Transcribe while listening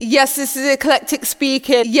Yes, this is eclectic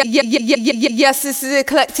speaking. Yes, this is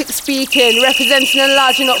eclectic speaking. Representing and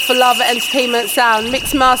large enough for Lava Entertainment Sound.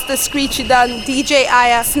 Mixmaster Screechy Dun, DJ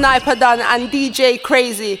Aya, Sniper Dun, and DJ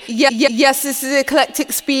Crazy. Yes, this is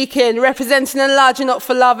eclectic speaking. Representing and large enough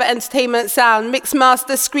for Lava Entertainment Sound.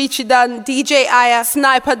 Mixmaster Screechy Dun, DJ Aya,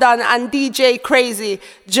 Sniper Dun, and DJ Crazy.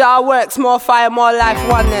 Jar works, more fire, more life,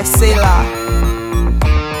 oneness, sailor.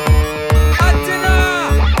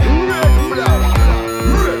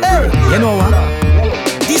 You know what?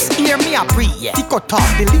 This year me a pre, yeah. Tick out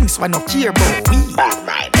the links when no care about we. Bad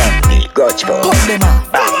mind, envy, grudge for. Cut them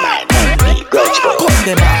out. Bad mind, envy, grudge for. Cut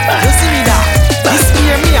them out. You see me that? This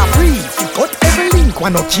year me a pre. Tick out every link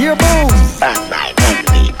when no care about we. Bad mind,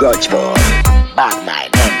 envy, grudge for. Bad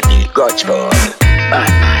mind, envy, grudge for.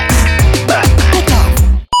 Bad mind, bad mind. Cut off.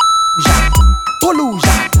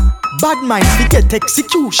 Pollution. Bad mind we get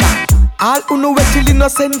execution. All who know it till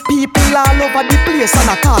innocent people all over the place and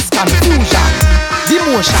a cause confusion.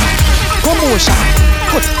 Demotion, promotion,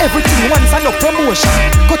 cut everything once and no promotion.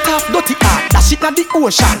 Cut off dirty art, that shit not the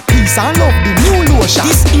ocean. Peace and love, the new lotion.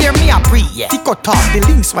 This year me a pre, yeah. Cut off the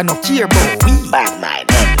links when no care about we. Bad mind,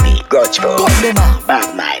 envy, grudge for. Cut them off.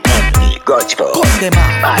 Bad mind, envy, grudge for. Cut them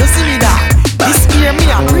off. You see me that? This year me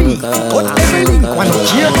a pre. Cut every link when no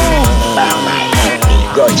care about. Bad mind, envy,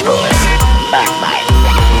 grudge for. Bad mind.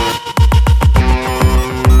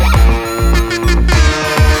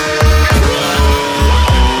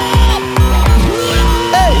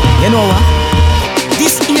 You know what?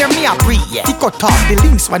 This year me a pre, yeah. Tick out the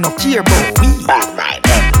links when no care about we. Bad mind,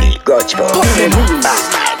 envy, grudge for. Cut them out. Bad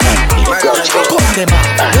mind, envy, grudge for. Cut them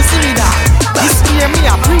out. You see me that? This year me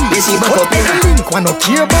a pre. Cut the link when no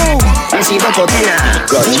care about we.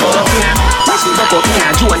 Grudge for.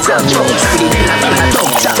 Jones and drugs and the villa in a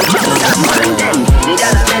dog chop. Man them,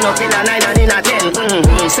 gyal been up in a 9 and in a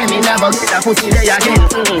 10. Say me never get a pussy there again.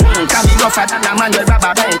 Can be rougher than a man with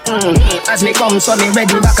rubber band. As me come, so me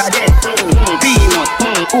ready back again. Peanut,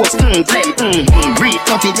 oats, flame. Breathe,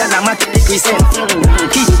 naughty gyal a matic represent.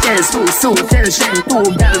 King tell Sue, tell Shem. 2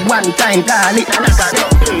 gyal 1 time, call it a knock again.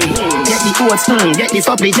 Get the oats, get the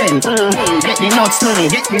supplement. Get the nuts,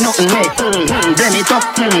 get the nothing red. Blend it up,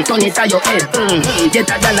 turn it to your head. Get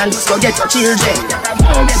a gal and just go get your children.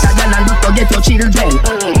 Get a gal and just go get your children.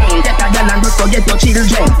 Get a gal and just go get your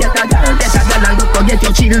children. Get a gal and just go get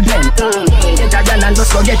your children. Get a gal and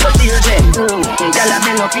just go get your children. Gal a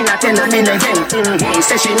been up in a 10 and 11.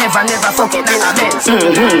 Say she never fuck it in a Benz.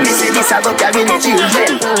 Me say this a go carry the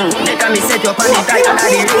children. Make me set up on the tight and the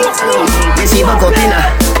rings. Me see buck up in a.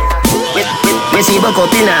 We see buck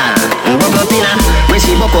up in a. We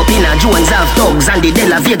see buck up in a. Jones have thugs and the De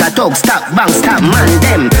La Vega thugs. Stop, bang, stop, man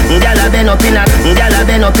them. Gyal a been up in a. Gyal a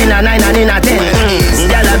been up in a 9 and in a 10.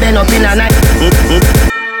 Gyal a been up in a 9.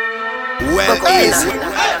 Well, easy.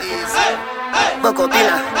 Buck up in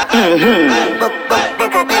a.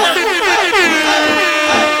 Buck up in a.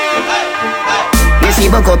 We see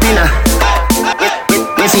buck up in a.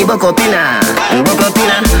 We see buck up in a.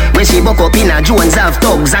 We see buck up in a. Jones have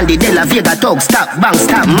thugs and the De La Vega thugs. Stop, bang,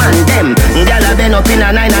 stop, man them. Gyal a been up in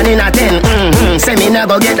a 9 and in a 10. Say me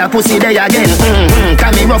never get a pussy there again.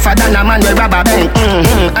 Can me rougher than a man with rubber band.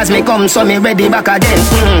 As me come, so me ready back again.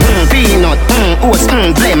 Peanut, oats,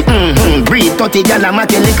 flame. Breathe 30 gyal a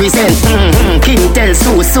matic represent. King tell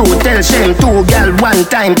Sue, tell Shem. 2 gyal 1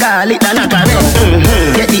 time, call it a knock again.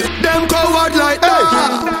 Get the Them coward like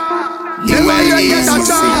that. Never get a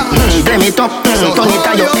chance. Blame it up, turn it to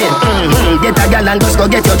your head. Get a gal and just go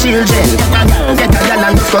get your children. Get a gal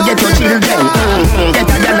and just go get your children. Get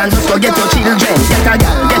a gal and just go get your children. Get a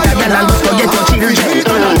gal and just go get your children.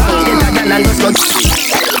 Get a gal and just go.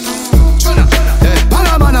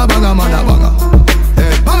 Banga mana banga mana banga.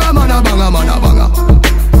 Banga mana banga mana banga.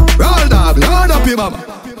 Roll dog, load up your mama.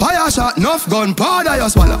 Fire shot, enough gun, powder you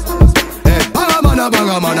swallow. Banga mana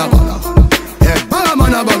banga mana banga. Banga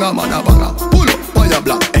mana banga mana banga. Pull up on your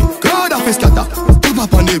block, crowd up his scatter. Tap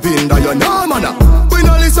up on the window, you know mana. We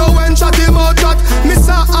no listen when shot him out shot. Miss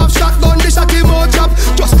a half shot, gun the shot him out chop.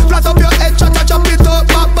 Just flat up your head, chop it up.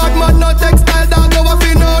 Bad man no textile dog, no if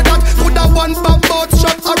you know that. Put that one back boat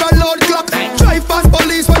shot or a load clock. Drive past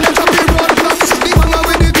police when them chop the road block. The banger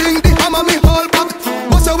with the thing, the hammer me hold back.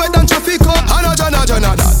 Bust away down traffic up. Hana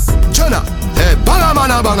Jana. Banga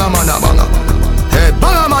mana banga mana banga.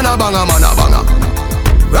 Banga mana banga mana banga.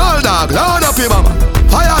 Roll dog, load up your mama.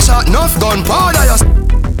 Fire shot, enough gun, powder you.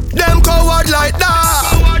 Them coward like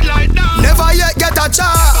that. Never yet get a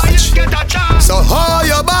charge. So hold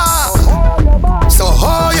your bar.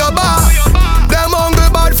 Them hungry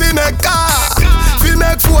bad fi make car, fi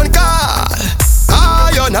make phone call.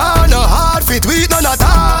 You know no hard fit, we none at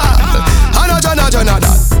all. Jana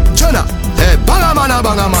that. Chana. Hey, banga mana,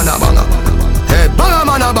 banga mana, banga. Hey, banga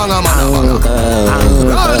mana, banga mana, banga.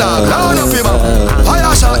 Roll dog, loud up your bang.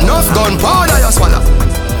 Fire shot, enough gun, powder you swallow.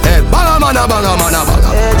 Hey, banga mana, banga mana, banga.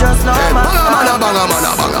 Hey, banga mana, banga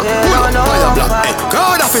mana, banga. Pull up, fire black. Hey,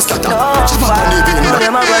 crowd of his scatter. Chop up on the beat. How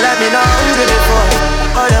them a go let me know hungry before?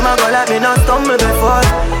 How them a go let me know stumble before?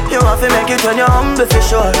 You have to make it when you're humble for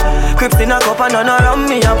sure. Crips in a cup and none around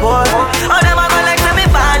me a pour. How them a go like to be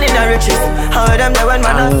born in the riches? How them there when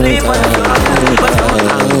man asleep on the floor? But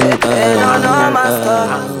they don't know my stuff.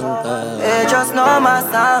 They just know my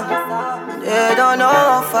song. They don't know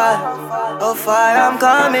how far I'm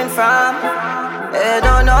coming from. They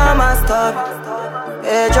don't know my stuff.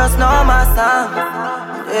 They just know my song.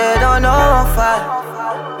 They don't know how far.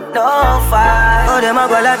 How them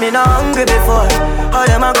a go let me know hungry before? How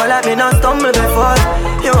them a go let me know stumble before?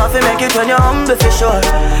 You have to make it when you're humble for sure.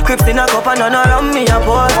 Crips in a cup and none around me a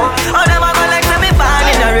pour. How them a go like to be born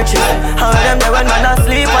in the riches? How them there when man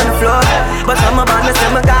asleep on the floor? But I'm a man, me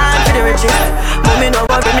say me gone to the riches. But me no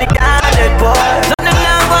worry, me can't let go. None them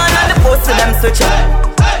now gone on the post to them switching.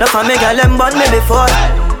 No for me girl them born me before.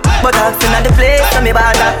 But I've seen at the place to me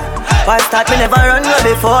bother. Why start me never run no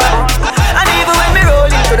before? And even when me roll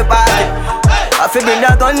into the party, I feel bring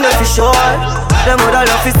that gun for sure. Them woulda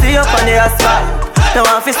love to see up on the asphalt. Now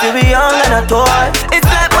I feel still be young and a toy. It's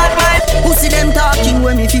like bad vibes. Who see them talking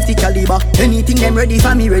when me 50 caliber? Anything them ready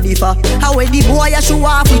for me ready for. How the boy I show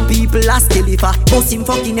off with people as Khalifa. Bust him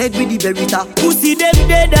fucking head with the berita. Who see them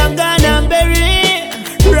dead and gone and buried?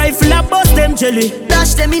 Rifle a bust them jelly.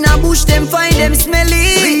 Dash them in a bush, them find them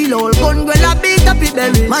smelly. Real old gun girl a beat up it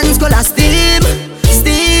berry. Man's call a steam,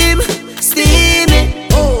 steam, steam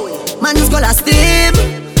it. Oh, man's call a steam,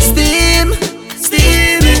 steam,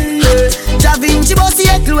 steam it. Da Vinci bossy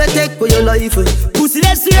head we take for your life. Pussy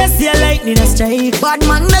that's serious, yeah, lightning a strike. Bad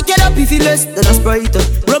man make it up if you less than a Sprite.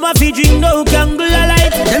 Rum a fi drink no candle a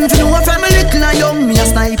light. Them fi know from a little and young me a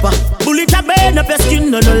sniper. Bullet a burn up your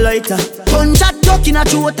skin no lighter. Gunshot duck in a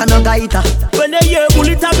throat and a gaiter. When they hear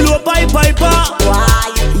bullet a blow piper.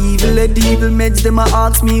 Why? Evil and evil meds them a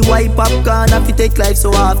ask me why popcorn have to take life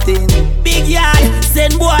so often. Big yard,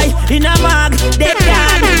 send boy in a mag, dead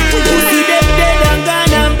yard. Pussy them dead and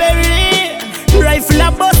gone and buried. Rifle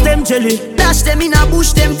a bust them jelly. Dash them in a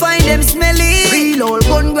bush, them find them smelly. Real old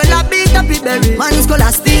gun girl a beat up it berry. Man's call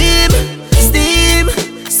a steam, steam,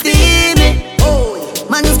 steam it. Oh,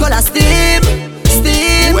 man's call a steam,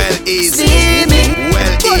 steam, Well easy. steam it.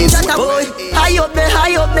 Well easy. Gunshot a boy, high up there,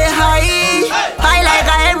 high up there, high. High like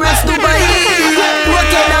a Emirates Dubai.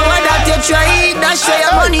 Okay, now what that you try? Dash for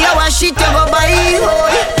your money, how a shit you go buy.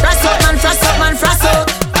 Frass up man, frass up man, frass up.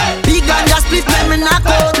 Big gun just split when me knock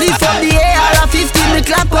out. Lift up the AR-15 me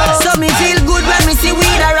clap out. So me feel good when me see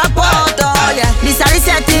weed a rap out. Oh yeah, this a the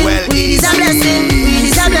setting. Well, Weed is a blessing. Weed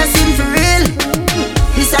is a blessing for real.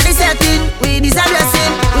 This a the setting. Weed is a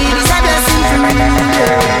blessing. Weed is a blessing for real.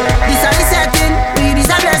 This a the setting. Weed is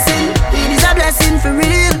a blessing. Weed is a blessing for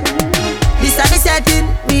real. This a the setting.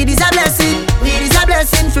 Weed is a blessing. Weed is a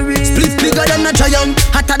blessing for real. Split bigger than a giant,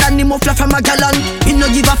 hotter than the muffler from a gallon. Me no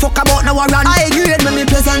give a fuck about no run. I grade when me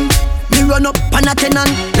pleasant. Me run up on a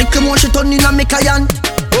tenant. Little more shit on in a me client.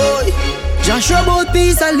 Boy, just show about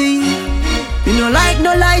peace and leave. You no like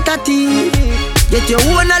no lighter tea. Get your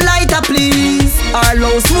own a lighter please. Or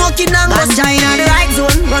low smoking and go China the right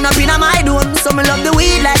zone. Run up in a my dome. So me love the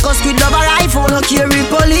weed like us kid love a rifle. No carry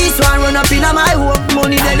police one run up in a my home.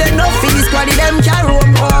 Money dead enough for this squad them can roam.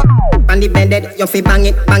 On the bed, you fi bang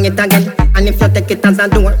it again. And if you take it as a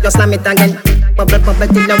door, you slam it again. Bubble, bubble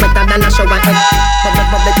till you wetter than a shower head. Bubble,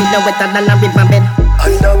 bubble till you wetter than a river bed.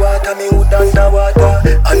 Underwater, me hood underwater.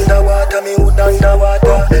 Underwater, me hood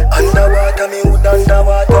underwater. Underwater, me hood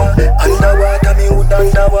underwater. Underwater, me hood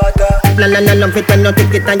underwater. Plan and love it when you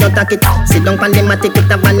take it and you take it. Sit down pan the matic,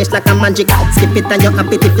 it a vanish like a magic. Skip it and you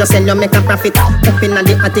happy if you sell, you make a profit. Up in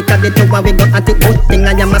the attic, at the tower we go at it. Good thing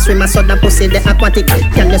I am a swimmer, so the pussy the aquatic.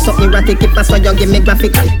 Can you so erratic, keep us so you give me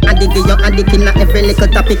graphic. Addict, you addict in every little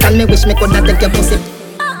topic. And me wish me coulda take your pussy.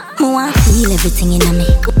 I want feel everything in me.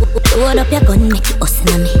 Load up your gun, make it us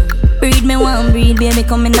in me. Breed me one, breed baby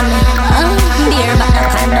come in me. Beer back the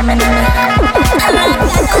condom in me. I like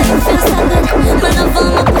that, I feel so good. Man love all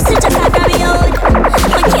my pussy just like grab me out.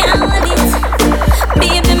 I can't hold it,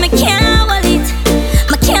 baby me can't hold it.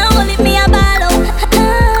 I can't hold it, me a ball out.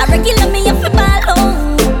 I regular me up a ball out.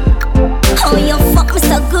 Oh you fuck me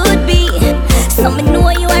so good, B. So me know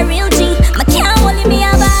you a real G. I can't hold it, me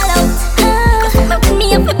a ball out.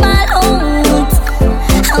 Me up a ball out.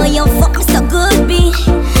 Oh you fuck me so good, B.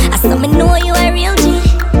 I saw me know you a real G.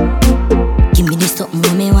 Give me this something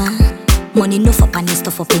when me want. Money no for and this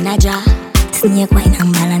stuff up in a jar. Snake wine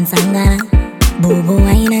and ball and dance and gana. Boo boo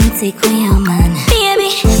wine and take away your man. Baby,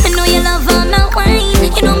 I know you love all my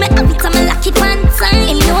wine. You know me every time I lock it one time.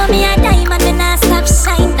 You know me a diamond and I stop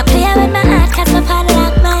shine. Now play with my heart 'cause my father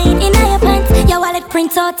like mine. In your pants, your wallet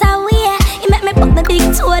print out a way. You make me put the big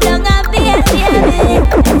toe down a beer.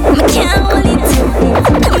 Me can't hold it.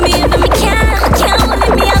 Baby, me can't hold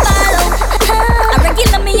it. Me a ball out. A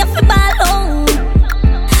regular me a fi ball out.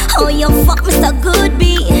 Oh, you fuck me so good, B.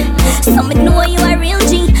 So me know you a real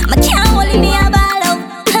G. Me can't hold it. Me a ball out.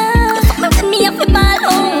 You fuck me with me a fi ball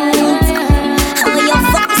out. Oh, you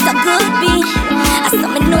fuck me so good, B. So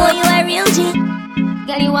me know you a real G.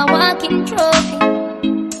 Girl, you a walking trophy.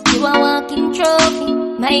 You a walking trophy.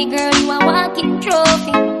 My girl, you a walking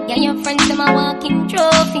trophy. Yeah, your friends them a walking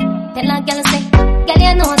trophy. Tell a girl say, girl,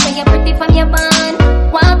 you know say you're pretty from your band.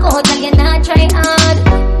 Walk out, girl, you not try hard.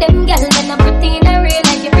 Them girl, they not pretty in a real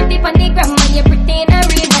life. You're pretty from the gram, and you're pretty in a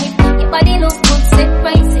real life. Your body look good, sit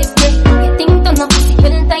right, sit right. You think turn up, pussy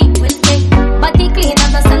well tight, well tight. Body clean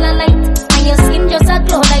as a cellulite, and your skin just a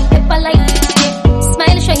glow like pepper light.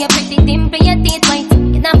 Smile, show your pretty dimple, your teeth white.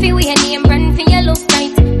 You not feel weird, name brand for your look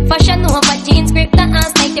right. Fashion over jeans, grip the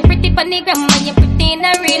ass like you're pretty from the gram, and you're pretty in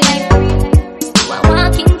a real life. You a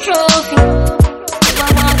walking trophy. You a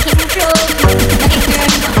walking trophy. My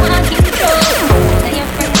girl, you a walking trophy. Now your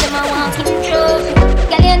friends them a walking trophy.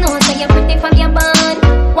 Girl, you know say you're pretty from your band.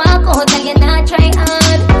 Walk out, girl, you not try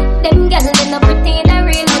hard. Them girl they not pretty in a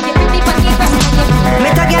real life. You're pretty from the gram.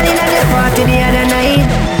 Met a girl in the party the other night.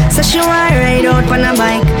 So she want ride out on a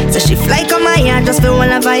bike. So she fly come my yard just for all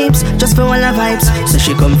the vibes, just for all the vibes. So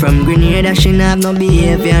she come from Grenada, she not have no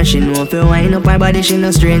behavior. She know if you wind up her body, she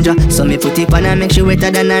no stranger. So me put it on her, make she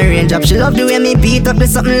wetter than a range up. She love the way me beat up with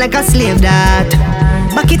something like a slave that.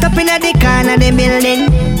 Back it up in the corner the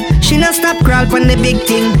building. She no stop crawl on the big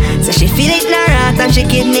thing. So she feel it in her heart and she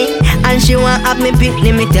kidney. And she want up me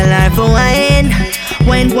picnic, me tell her for wine.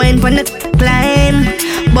 Wine pon the climb.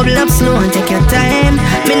 Bubble up slow and take your time.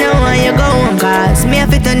 Me know why you go home, 'cause me have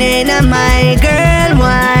to turn in a my girl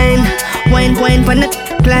wine. Wine pon the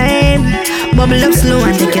climb. Bubble up slow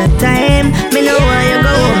and take your time. Me know why you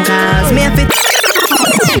go home, 'cause me have to.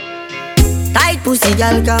 Tight pussy,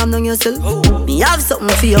 girl, calm down yourself. Me have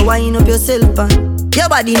something for you, wind up yourself. Your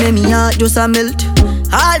body make me heart just a melt.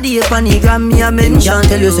 All day on the gram, me a mention. Can't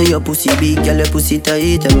tell you say your pussy big, girl, your pussy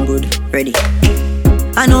tight and good. Ready?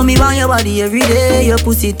 I know me want your body every day. Your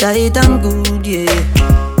pussy tight and good, yeah.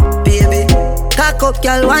 Baby, cock up,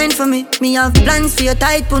 girl, wine for me. Me have plans for your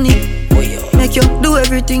tight pony. Make you do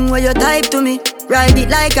everything where you type to me. Ride it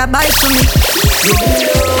like a bike to me.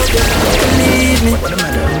 Believe me.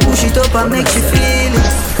 Push it up and make she feel it.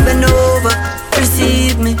 Bend over,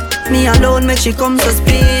 receive me. Me alone make she come so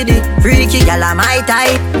speedy. Freaky, girl, I'm my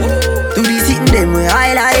type. Do the sitting them way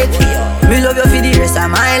I like. Me love you for the rest of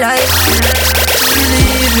my life.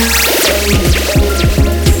 Believe me,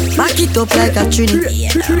 back it up like a trini.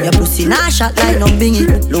 Your pussy nah shot like no bingy.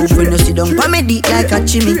 Love when you sit down pa me deep like a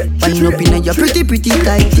chimney. Wind up in your pretty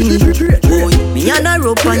tight thingy. Boy, me and a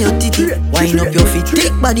rope on your titty. Wind up your feet,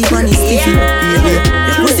 thick body pan is stiffy. Baby,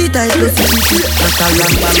 your pussy tight plus stiffy. Not a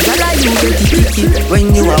ram bam, gala you get it ticky.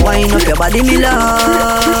 When you a wind up your body, me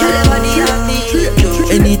love. Your body happy.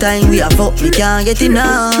 Anytime we a fuck, me can't get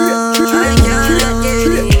enough. I can't get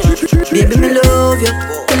enough. Baby, me love you,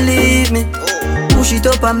 believe me. Push it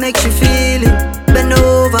up and make she feel it. Bend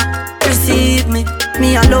over, receive me.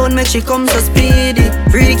 Me alone make she come so speedy.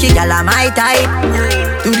 Freaky, girl, I'm my type.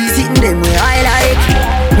 Do the sitting them way I like.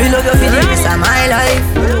 Me love you for the rest of my life.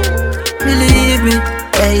 Believe me,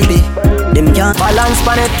 baby. Them can't balance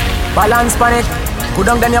pan it, balance pan it. Good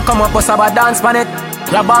on then you come up with a dance pan it.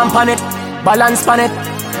 Grab on pan it, balance pan it.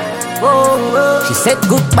 Oh. She said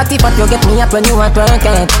good body but you get me up when you are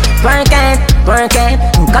twerking.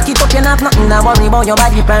 Cock it up, you not nothing to worry about your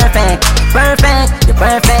body perfect. You're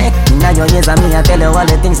perfect. Now your ears and me I tell you all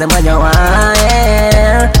the things that you want.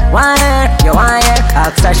 You wire.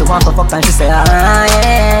 Ask her she want to fuck and she say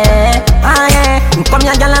yeah. Come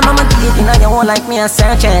here girl and mama deep inna your hole like me a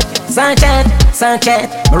search it.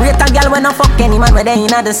 Me rate a girl when I fuck any man where they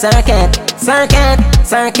inna the circuit.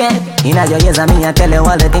 Inna your ears and me I tell you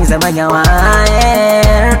all the things that you wire.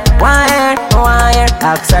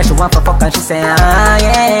 Ask her she want to fuck and she say yeah.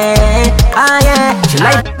 She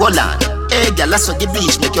like hold on. Hey girl, I saw the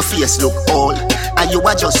bleach make your face look old. and you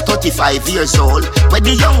are just 35 years old. Where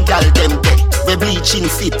the young gal them get, we bleaching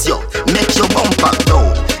fit you, make your bumper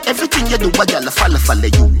down. Everything you do, a gal follow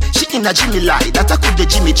you. She in a Jimmy lie, that I could the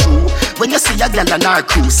Jimmy true. When you see a gal on our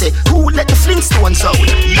crew, say, who let the Flintstones out?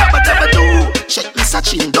 Yabba dabba do. Check me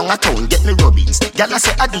searching down a town, get me rubbings. Gal I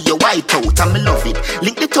say, I do your white out, and me love it.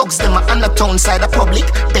 Link the thugs, them on the town side of public.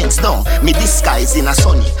 Thanks down, me disguise in a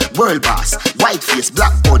sunny. World boss, white face,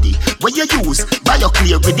 black body. Where you use, buy your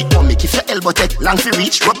clear with the comic. If your elbow take long for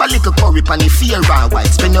reach, rub a little curry pan if fear round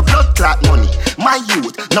white. Spend your blood clot money. My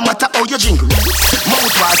youth, no matter how you drink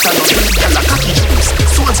mouth water, no drink girl a cocky juice.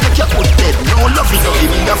 Souls make your foot dead, no love it, no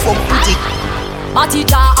give me the fuck pretty. Body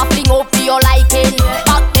jaw a fling up for your liking.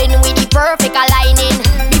 Back then with the perfect aligning.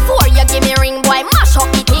 Before you give me ring, boy, mash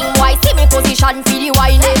up the thing, boy. See me position for the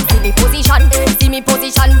whining. See me position, see me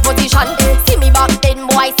position, position. See me back then,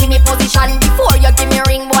 boy, see me position. Before you give me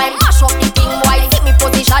ring, boy, mash up the thing, boy. See me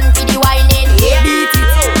position for the whining. Yeah, beat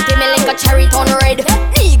it, give me like a cherry turn red.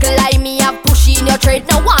 Eagle eye me a push in your tread.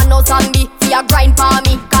 No one no zombie, fi a grind for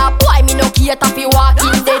me. Cause boy me no cater fi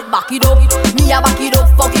walking dead. Back it up, me a back it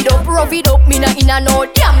up, fuck it up, rough it up. Me no in a no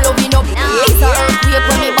damn loving up. It's a earthquake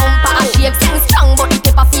when me bumper a shake. Sing strong but the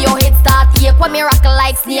tip of your head start ache. When me rock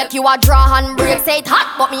like snake, you a draw hand break. Say it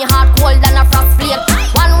hot but me heart cold than a frost flake.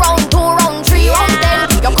 1 round, 2 round, 3 round,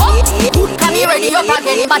 10. You come, can me ready up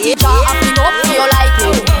again. But it draw a fling up for your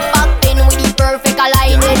liking. Back then with the perfect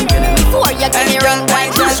aligning. Before you give me ring,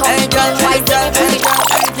 boy, mash up the gun, boy, see me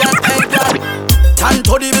position. Tan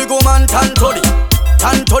to the big woman, tan to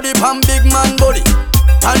the pan big man body.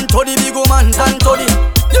 Tan to the big woman, tan to the.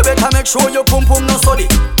 You better make sure your pum pum no study.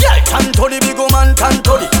 Yeah, tan to the big woman, tan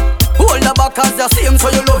to the. Hold the back as the same so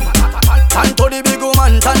you love it. Tan to the big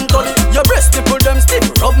woman, tan to the. Your breast nipple them stiff,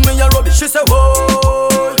 rub me your rubbish. She say,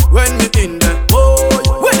 whoa, when me in there, whoa.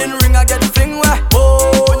 When in ring I get fling where,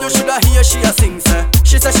 whoa. You shoulda hear she a sing say.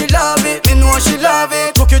 She say she love it, me know she love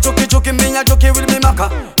it. Chuki, me a chuki with me maka.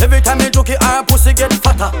 Every time me chuki, her pussy get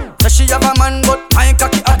fatter. Say she have a man, but my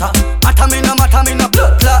cocky hotter. Matter me no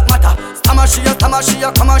blood clot matter. Stammer she a, come on she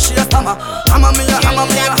a stammer. Hammer me a.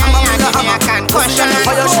 Pussy on the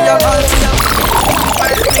fire she a ball.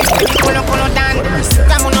 Kulo dan.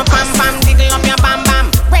 Come on pam pam, diddle up your bam bam.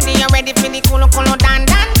 Ready you ready for the kulo dan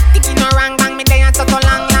dan. Tiki no rang bang, me dey a so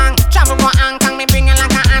long. Travel go hang me bring you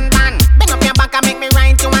like a handband. Bend up your back and make me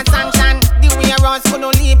write you a sanction. The way Ross could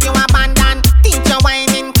not leave you abandoned. Teach your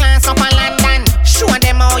wine in class up in London. Show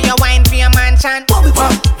them how you wine for your mansion.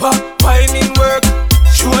 Whining work.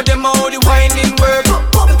 Show them how the whining work.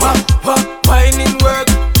 Whining work.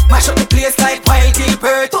 Mash up the place like Wild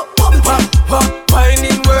Gilbert.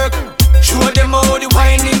 Whining work. Show them how the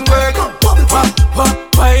whining work.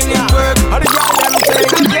 Whining work. How the girl them say,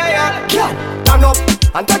 yeah. Turn up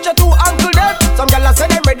and touch your 2 ankle them. Some gyal say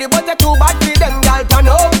them ready, but they too bad for them. Gyal turn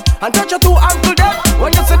up and touch your 2 ankle them.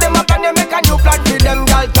 When you see them up and they make a new plan for them.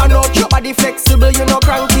 Gyal turn up, your body flexible, you know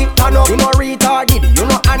cranky. Turn up, you know retarded, you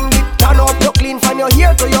know handy. Turn up, you clean from your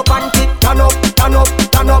hair to your panty. Turn up.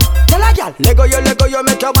 Tell a gyal, Lego you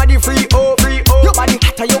make your body free, oh. Your body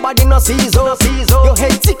hotter, your body no season. Your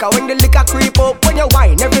head sicker when the liquor creep up. When you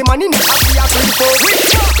wine, every man in the happy a free folk.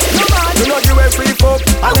 No man, you know you a free folk.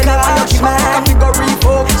 And then I keep my category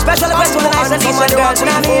folk. Special request for the nice and decent girls, you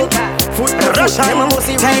know what I mean? Foot rush them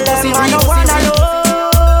pussy, I no 1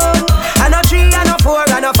 alone. I no 3, I no 4,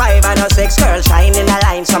 I no 5, I no 6. Girls shine in the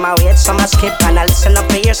line, some a wait, some a skip. And I listen up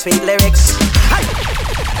to your sweet lyrics. Hey!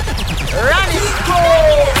 Run it, go!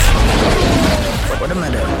 What am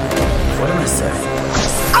I doing? What am I saying?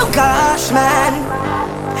 Oh gosh, man.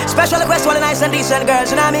 Special request for the nice and decent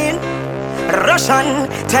girls, you know what I mean? Russian,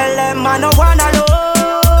 tell them I no 1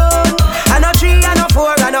 alone. I no 3, I no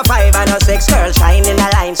 4, I no 5, I no 6. Girls shine in the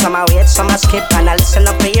line, some a wait, some a skip. And I listen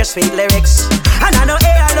up to your sweet lyrics. And I no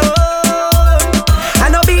A alone. I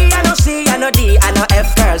no B, I no C, I no D, I no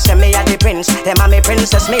F. Girls say me a the prince, them a me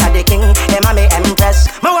princess, me a the king, them a me empress.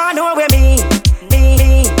 Me wanna know where me.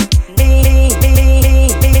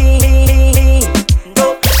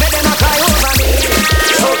 Go, let them a cry over me.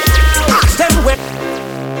 So ask them where.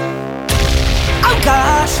 Oh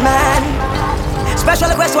gosh, man. Special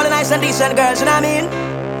request for the nice and decent girls, you know what I mean?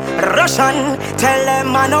 Russian, tell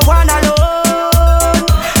them I no 1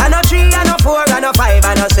 alone. I no 3, I no 4, I no 5,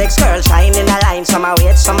 I no 6. Girls shine in the line, some a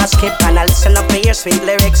wait, some a skip. And I listen up to your sweet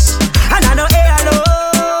lyrics. And I no A alone.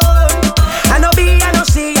 I no B, I no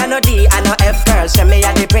C, I no D, I no F. Girls say me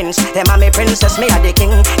a the prince, them a me princess, me a the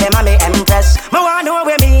king, them a me empress. Me wanna know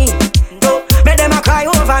where me go, make them a cry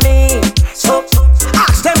over me. So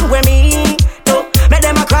ask them where me go, make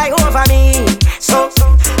them a cry over me. So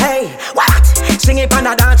hey, what? Sing it on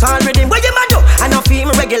a dancehall rhythm. What you ma do? I no feel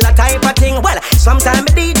me regular time. type of thing. Well, sometimes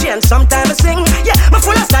I DJ and sometimes I sing. Yeah, me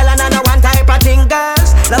full of style and I know one type of thing.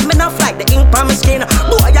 Girls, love me enough like the ink on my skin.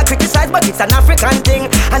 Boy, I criticize, but it's an African thing.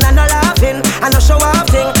 And I know laughing, I know show off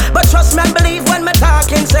thing. But trust me and believe when me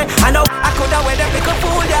talking, say I know I coulda wear them little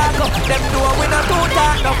fool, yeah, go. Them know we not too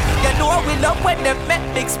talk, no. You know we love when them make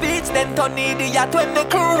big speech. Then turn idiot when the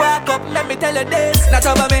crew walk up. Let me tell you this. Not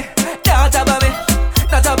over me, don't over me.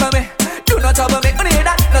 Not over me, do not over me. You hear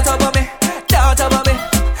that? Not over me, don't over me.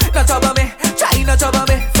 Not over me, try not over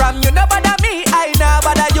me. From you no bother me, I no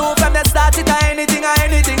bother you. From the start it or anything or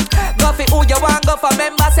anything. Go for who you want, go for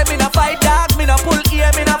member. Say me no fight dog, me no pull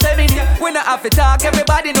ear, me no feminine. We no have to talk,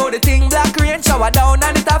 everybody know the thing. Black rain shower down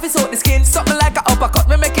and it off his out the skin. Something like a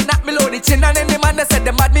uppercut, me make it knock me low the chin. And any man that said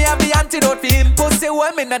them mad, me have the antidote for him. Pussy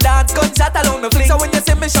when me no dance, gunshot along me fling. So when you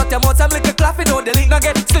see me shut your mouth, I'm like a clapping on the link. Now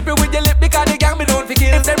get slippy with your lip because the gang me don't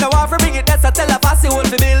forgive. If them no want to bring it, that's a tell a pass it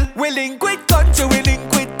won't be bill. We link with country, we link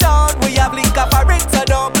with town. We have link up a ring, so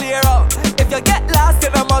don't play around. If you get lost,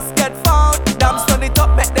 then I must get found. Damn, stun it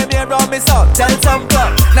up, make them hear around me sound. Tell some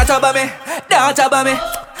club, not over me, don't over me.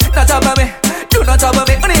 Not over me, do not over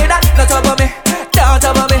me. You hear that? Not over me, don't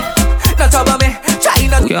over me. Not over me, try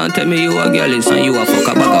not. You can't tell me you a girl is and you a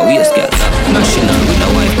fuck a bag of waist, girl. National, we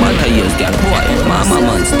no wife matter years, girl. Boy, mama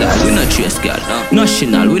man style, we no chase, girl.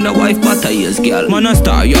 National, we no wife matter years, girl. Man a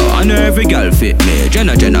star, yo, I know every girl fit me.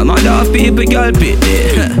 Jenna, man love people, girl fit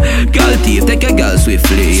me. Girl thief, take a girl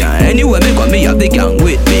swiftly. Anyway, me come me have the gang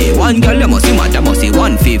with me. One girl, you must see mad, must see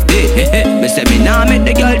 150. Me say me nah make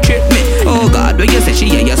the girl trip me. Oh God, when you say she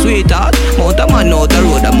yeah, your sweetheart. Mount a man out the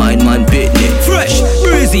road, a mind man pitney. Fresh,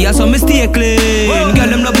 breezy, I saw me stay clean. Girl,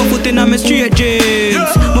 them love me foot in on me straight jeans.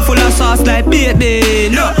 Me full of sauce like baby.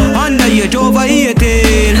 No, underage over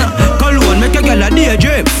 18. Cologne make a girl a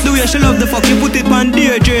daydream. The way she love the fuck, she put it on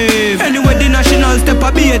daydream. Anyway, the national step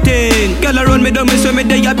a beating. Girl around me down, me so me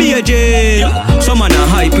day a beijing. Some man a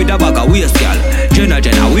hype with a bag of waist, girl.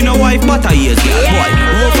 Jenna, we no wife but a years, girl. Boy,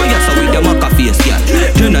 over here so with them a face, girl.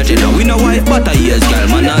 Jenna, we no wife but a years, girl.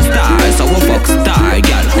 Man a star, so we fuck star,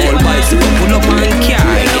 girl. Whole bicycle pull up and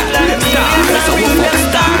carry, girl. Star, so we fuck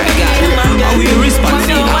star, girl. And we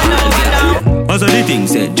responsible, girl. As the thing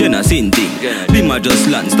said, Jenna sin thing. Bima just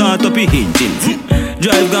land, start up a hinting.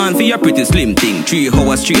 Drive gone for your pretty slim thing. 3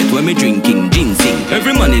 hours straight when me drinking ginseng.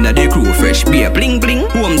 Every man in the crew fresh beer bling bling.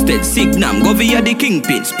 Homestead Signam, go via the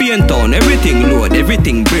kingpin. Spain town, everything load,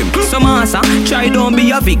 everything brim. Some asa, try don't be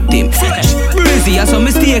a victim. Fresh, breezy, I saw me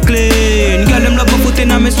stay clean. Girl them love me foot in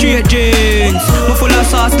on me straight jeans. Me full of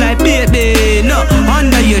sauce like baby. No,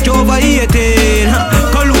 underage over 18.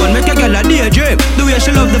 Cologne make a girl a daydream. The way she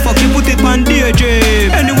love the fuck, she put it on daydream.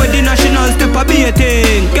 Anyway, the national step a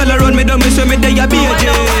beating. Girl around me down, me so me day a beating.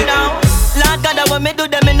 Lord God, when me do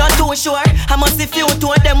them, me not too sure. I must see few to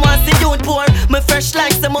them once the youth poor. Me fresh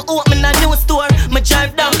like some, me open a new store. Me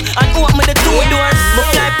drive down and open me the 2 doors. Me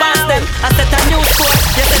fly past them, I set a new score.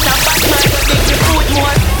 You set a bad man, you think you food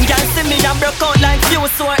more. Y'all see me and broke out like few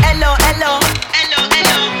sore. Hello, hello, hello,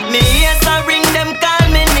 hello. Me ears a ring, them call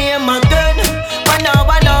me name again. Wanna,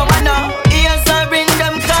 wanna, wanna. Ears a ring,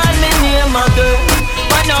 them call me name again.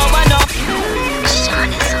 Wanna, wanna.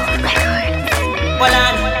 Well,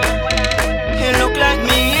 you look like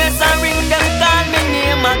me, yes, I ring them, call me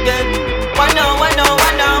name again. Wanna.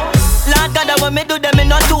 Lord God, when me do them, me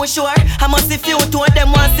not too sure. I must see few to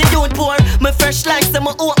them once the youth poor. Me fresh like some,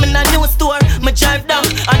 me open a new store. Me drive down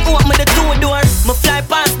and open me the 2 doors. Me fly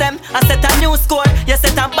past them, I set a new score. You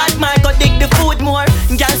set a bad man, go dig the food more.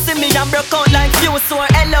 Y'all see me and broke out like few sore.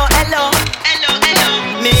 Hello, hello, hello,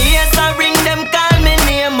 hello. Me yes, I ring them, call me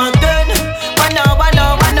name again. Wanna.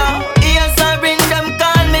 Yes, I ring them,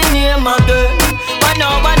 call me name again.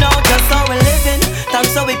 Wanna, just how we living.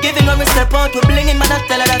 Thanks how we giving when we step out, we blinging, man, I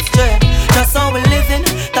tell her that's straight. Just how we living.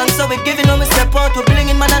 Thanks how we giving when we step out, we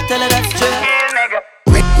blinging, man, I tell her that's straight.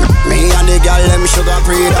 Me and the girl them sugar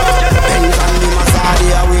free that. Benz and the Masadi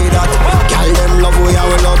are with that. Girl them love we and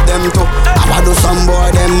we love them too. I do some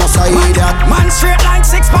boy them must I eat that. Man straight like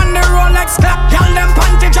 6 on the Rolex clock. Girl them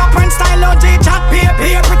panty drop and style OG chat. Be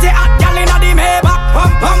pretty hot girl inna the Maybach.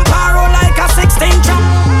 Pump paro like a 16 chop.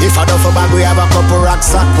 If I do for bag we have a couple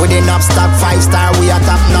racks up. With enough stock 5 star we are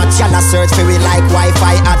top notch. Y'all a search for we like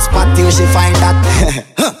Wi-Fi hotspot till she find that.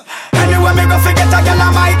 Anyway me go forget a girl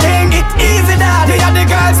on my thing. It easy that we are the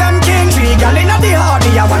girls them king. 3 girl inna the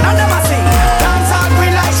hardy, I one of them a sing. Dance hard we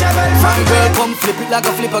like Chevy. From girl come flip it like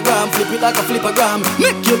a flippergram, flip it like a flippergram.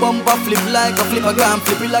 Make your bumper flip like a flippergram,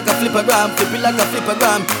 flip it like a flippergram, flip it like a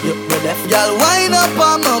flippergram. You left, girl, wind up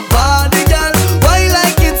on my body, girl. Why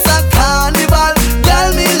like it's a carnival, girl?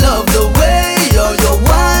 Me love the way you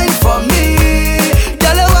wine for me,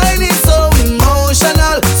 girl. Your wine is so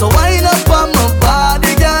emotional, so why?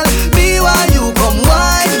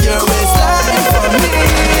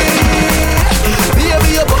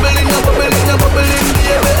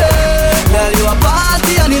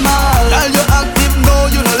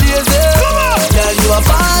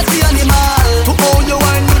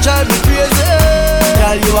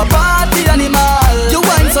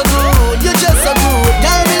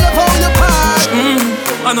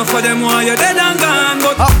 Enough for them why you dead and gone.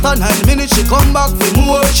 But after 9 minutes she come back for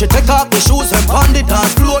more. She take off the shoes and pound it and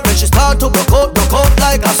float. Then she start to broke out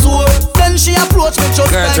like a sword. Then she approach me just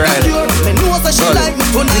like a cure. Me know that she like me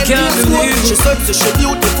tonight me a sword. She said she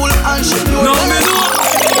beautiful and she pure. No me know.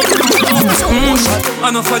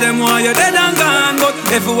 Enough for them why you dead and gone. But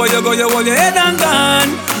everywhere you go you hold your head and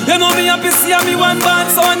gone. You know me happy see me one band.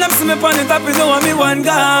 So when them see me pan it up you know me one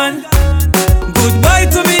gone. Goodbye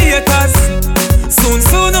to me haters.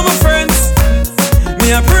 Soon my friends.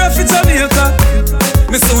 Me a pray for Jamaica.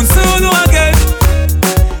 Me soon again.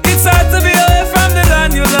 It's hard to be away from the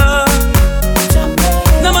land you love.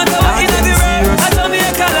 No matter what in the world, a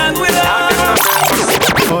Jamaica land we love.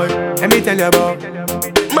 Boy, let me tell you about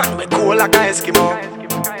man, we cool like a Eskimo.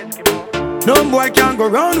 No boy can go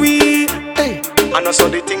round we. Hey, I know so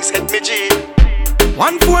the things hit me G.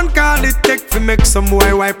 One phone call it take to make some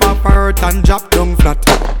boy wipe up her hurt and drop down flat.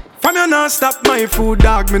 From you not stop my food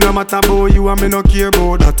dog, me no matter about you and me no care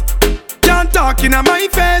about that. Can't talk in my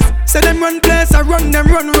face, say them run place, I run them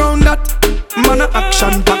run round that. Man a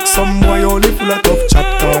action pack, some boy only full of tough chat.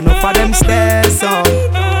 Enough of them stairs up,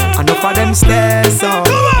 enough of them stairs up,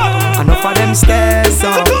 enough of them stairs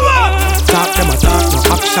up. Talk them a talk,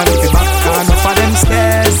 no action if you back. Enough of them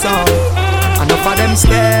stairs up, enough of them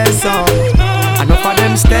stairs up, enough of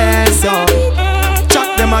them stairs up.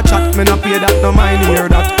 Chat them a chat, me no pay that, no mind hear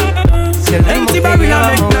that. Empty Babylon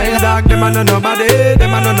make nice dog, them a no nobody,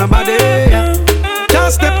 them a no nobody. Yeah. Can't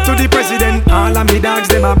step to the president, all of me dogs,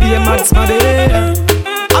 them a be a mad smaddy. Yeah.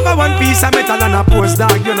 Have a one piece of metal and a post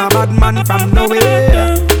dog, you no bad man from nowhere.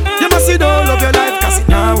 Yeah. You must see the whole of your life, cause it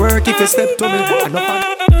not work if you step to me.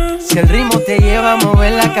 Si el ritmo te lleva a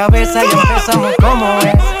mover la cabeza y empezamos como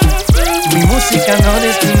es. Mi música no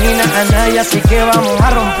discrimina a nadie, así que vamos a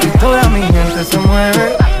romper. Toda mi gente se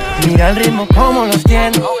mueve, mira el ritmo como los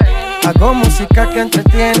tiene. Hago música que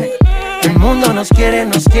entretiene. El mundo nos quiere,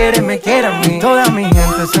 me quiere a mí. Toda mi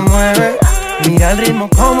gente se mueve, mira el ritmo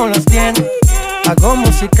como los tiene. Hago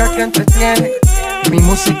música que entretiene. Mi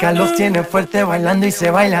música los tiene fuerte bailando y se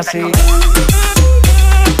baila así.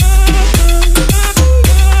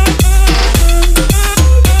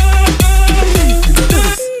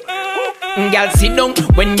 Girl, sit down.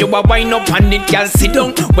 When you a wind up on it, girl, sit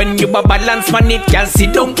down. When you a balance on it, girl,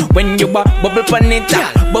 sit down. When you a bubble on it,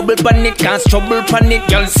 bubble on it, can't trouble on it,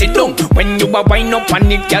 girl, sit down. When you a wind up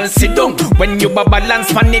on it, girl, sit down. When you a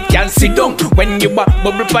balance on it, girl, sit down. When you a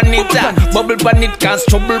bubble on it, bubble on it, can't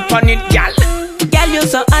trouble on it, girl. Girl, you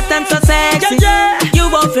so hot and so sexy. You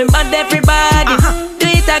won't feel bad everybody. Do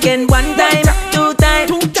it again one time, two time,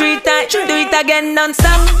 three time. Do it again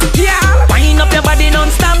non-stop. Wind up your body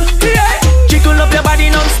non-stop. Jiggle up your body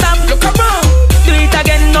non-stop. Look around. Do it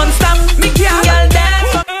again non-stop. Me girl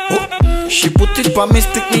dance. She put it for me,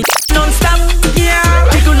 stick me non-stop.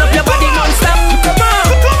 Jiggle up your body non-stop. Come on.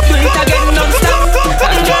 Do it again non-stop.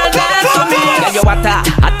 Girl dance for me. Girl, you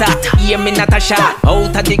hotter, hear me Natasha.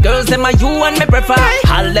 Out of the girls, them are you and me prefer.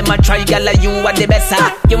 All them a try, girl, you are the best.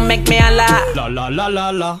 You make me holla. La la la la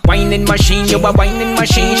la. Whining machine, you a whining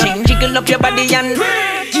machine. Jiggle up your body and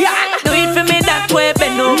do it for me that way.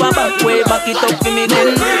 Bend over back way, back it up for me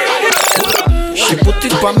then. She put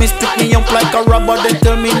it for me, stick me up like a rubber. They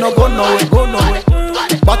tell me no go nowhere, go nowhere.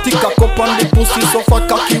 Body cock up on the pussy, so fat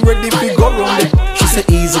cocky ready to go round it. She say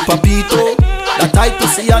easy papito. That tight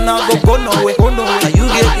pussy and I go nowhere, go nowhere. And you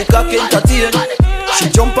get the cock entertained. She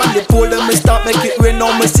jump on the pole, then me start make it rain.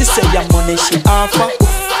 Now me see say your money she offer.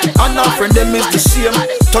 And her friend them is the same.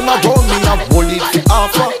 Turn around me and hold it for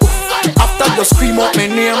offer. After you scream out my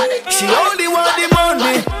name, she only want the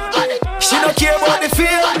money. She don't care about the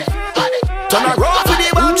fame. Turn around for the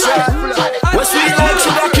back shot. What sweet like she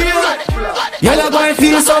don't care. Y'all are going to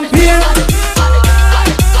feel some pain.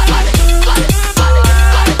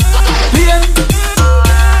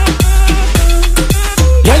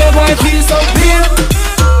 Y'all boy feel some pain.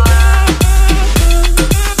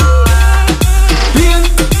 Pain.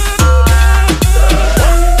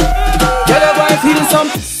 Y'all boy feel some.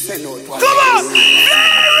 Come on!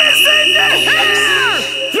 There is in the air!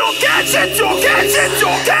 You catch it, you catch it,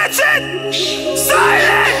 you catch it!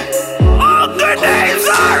 Silent! All the names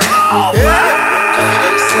are over!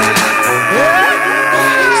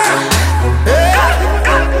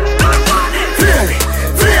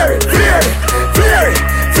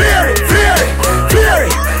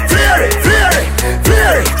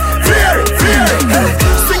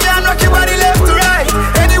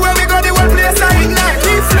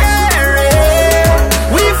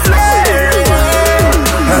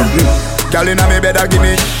 Girl inna me bed a give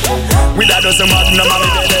me. With a dozen magnum on me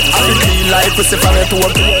bed. I feel clean like pussy from me to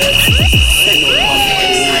up to your head.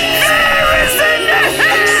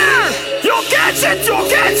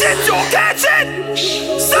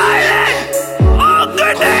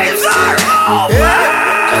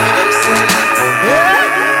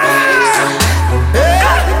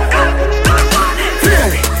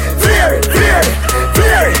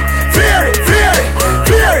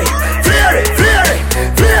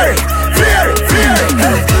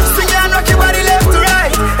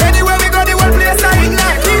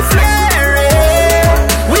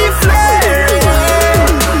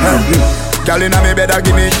 Girl inna me bed a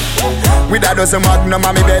give me. With a dozen magnum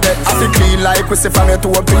on me bed. I feel clean like we say from your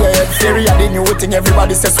toe up to your head. Theory a the new thing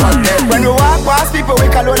everybody says swag dead. When we walk past people we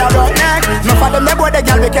call on a rock neck. No for them they boy the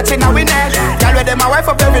girl we catching a we neck. Girl with them my wife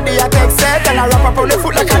up every day I take set. And I wrap up on the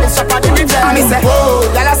foot like a this shop at the jet. And me say, whoa,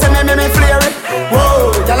 y'all a say me flare it.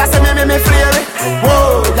 Whoa, y'all a say me flare it.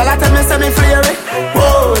 Whoa, y'all a tell me say me flare it.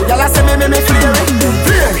 Whoa, y'all a say me flare it.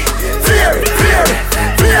 Flare it, flare it,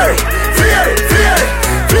 flare it, flare it, flare it, flare it,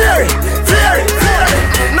 flare it, flare it, flare it.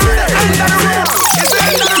 Now the end of the rope. It's the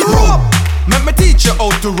end of the rope. Let me teach you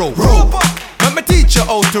how to rope. Let me teach you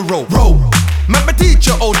how to rope. Let me teach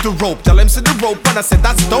you how to rope. Tell him see the rope and I said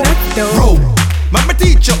that's dope. Rope. Let me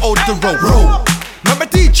teach you how to rope. Let me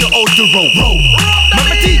teach you how to rope. Let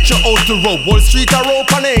me teach you how to rope. Wall Street a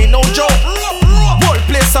rope and ain't no joke. Whole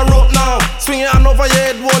place a rope now. Swing your hand over your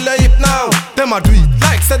head, hold your hip now. Them a do it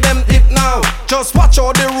like say them hip now. Just watch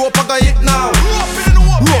how the rope a go hit now.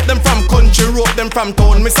 Rope them from country, rope them from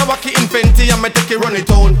town. Mr. Wacky Infenti and me take it run it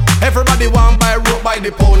on. Everybody want buy rope by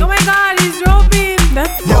the pound. Oh my God, he's roping.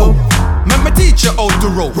 That's dope. Let me teach you how to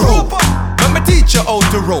rope. Let me teach you how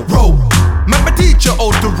to rope. Let me teach you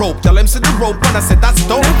how to rope. Tell him see the rope and I said that's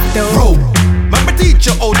dope. Rope. Let me teach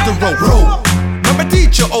you how to rope. Let me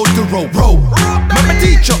teach you how to rope. Let me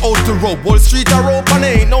teach you how to rope. Wall Street a rope and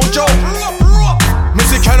ain't no joke.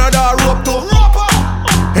 Missy Canada a rope too.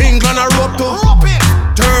 England a rope too.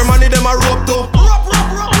 Germany them a rope too.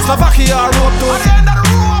 Slovakia a rope too.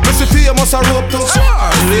 Missy Famous a rope too.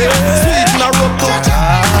 Sweden a rope too.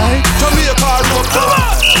 Jamaica a rope too.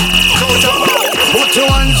 Put your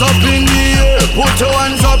hands up in the air. Put your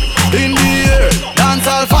hands up in the air.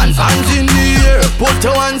 Dancehall fans, hands in the air. Put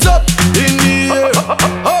your hands up in the air.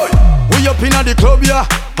 Hey, we up inna the club, yeah.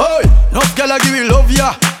 Hey, enough gyal give we love,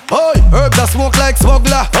 yeah. Hey, herbs a smoke like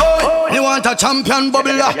smuggler. Hey, you want a champion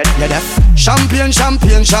bubbler? Yeah, that champion,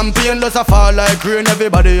 champion, champion. Does a fall like rain,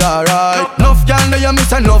 everybody alright. Enough gyal there,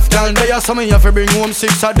 miss enough gyal there. Some of you fi bring home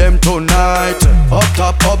 6 of them tonight. Up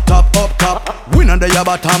top, up top, up top. We not there,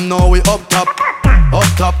 but I'm now we up top. Up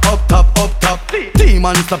top, up top, up top. Team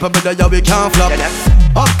unstoppable, yeah, we can't flop.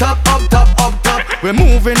 Up top, up top, up top. We're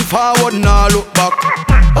moving forward, now look back.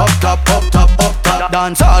 Up top, up top, up top.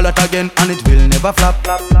 Dance all that again, and it will never flop.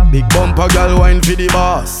 Big bumper girl wine for the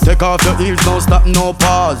boss. Take off your heels, no stop, no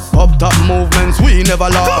pause. Up top movements, we never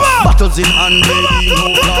lost. Battles in hand, baby,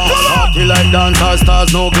 no class. Party like dancehall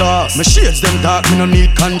stars, no glass. My shades them dark, me no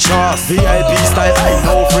need contrast. VIP style, I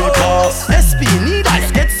no free pass. SP need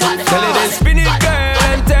ice, get some fast. Tell it and spin it, girl,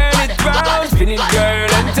 and turn it round. Spin it, girl,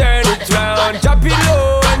 and turn it round. Drop it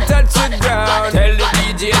low and touch the ground. Tell the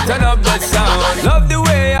DJ turn up the sound. Love the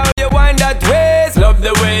way how you wind that waist. Love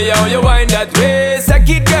the way how you wind that waist. Take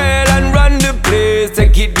it, girl, and run the place.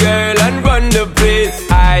 Take it, girl, and run the place.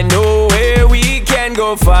 I know where we can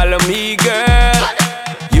go. Follow me, girl.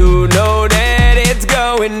 You know that it's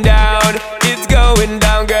going down. It's going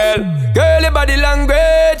down, girl. Girl, your body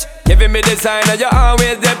language giving me the sign that you're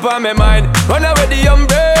always there on my mind. Run away the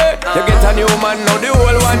umbrella. You get a new man, now the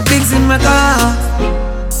whole one. Things in my car.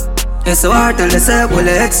 It's so hard to listen, will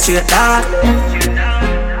it straight out?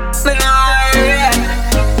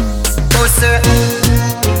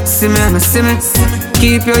 See me and see me.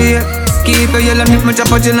 Keep your ear, keep your ear. Let me much up,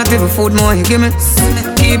 you not even food more, you give me.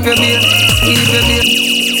 Keep your beer, keep your beer.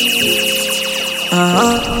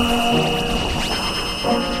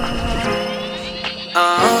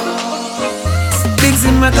 Things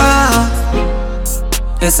in my car.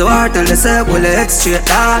 It's so hard to listen, will it straight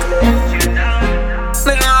out?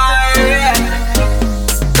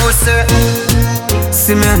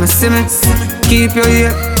 See me and see me. Keep your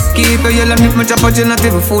ear, keep your ear. Let me much up, you not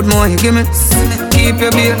even food more, you give me. Keep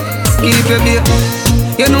your beer, keep your beer.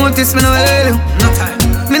 You notice me no hell.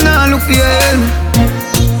 Me nah look for your hell.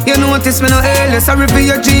 You notice me no hell. Sorry for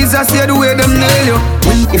your Jesus, see the way them nail you.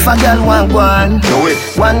 If a girl want one, do it.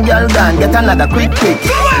 One girl gone, get another quick.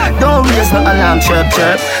 Don't raise no alarm, chirp.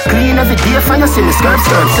 Clean every day for you see me skirt.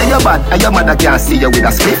 Say you're bad, and your mother can't see you with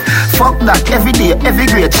a split. Fuck that, every day, every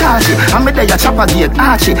grade, charge it. I'm there, you chop a gate,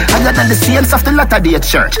 arch it. Higher than the saints of the latter day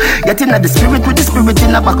church. Get in the spirit with the spirit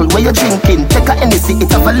in a buckle where you're drinking. Take a Hennessy,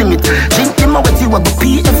 it have a limit. Drink him out with you, I go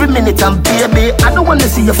pee every minute. And baby, I don't wanna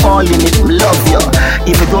see you fall in it. Love you.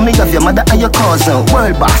 If you don't make of your mother and your cousin,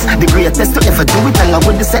 world boss, the greatest to ever do it. And I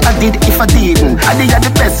wouldn't say I did if I didn't. I did the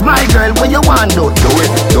best, my girl, what you want do? Do it.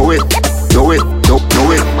 Do it, do it,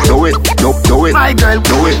 do it. My girl,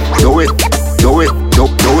 do it. My girl, do it.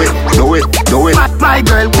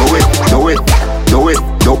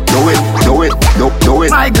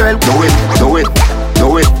 My girl, do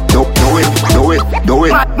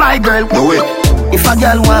it. My girl, do it. If a a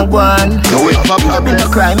girl want one. Baby no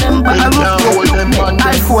cry, remember I'm a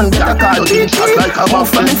iPhone get a call. Move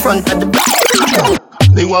from in front of the back.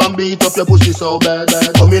 Me want beat up your pussy so bad.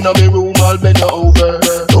 Come in me room, I'll bend you over.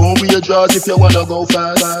 Don't be a jaws if you wanna go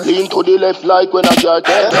fast. Lean to the left like when I start.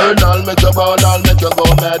 Turn, I'll make you ball, I'll make you go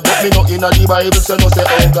mad. But me not in the Bible, so no say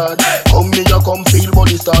oh God. Come me, you come feel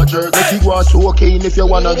body start jerk. Make you go so keen if you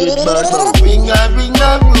wanna get back. Ring a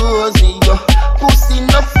rosy, yo. Pussy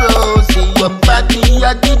no frozy, your body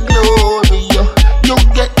a the glory, yo. You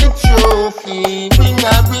get the trophy. Ring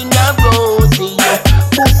a rosy, yo.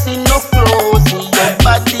 Pussy no frozy, your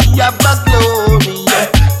body a glory, yo.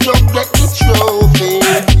 You get the trophy.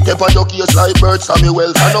 Step on your case like birds,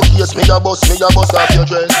 Samuel. And no case, me a bust off your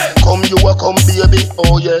dress. Come you a come baby,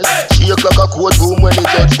 oh yes. Shake like a courtroom when the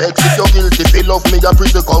judge vex. If you're guilty, feel love me a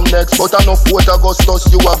pretty come next. But I no 4th Augustus,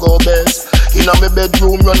 you a go best. Inna me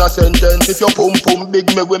bedroom run a sentence. If your pum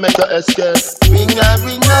big, me we make a escape. Ring a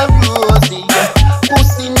rosy, yo.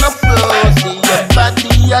 Pussy no frozy, your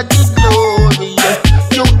body a the glory, yo.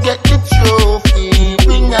 You get the trophy.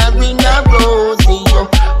 Ring a rosy, yo.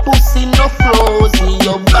 Pussy no frozy,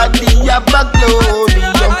 your body a glory,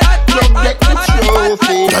 yo. You get the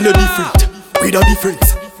trophy. Girl you different, with a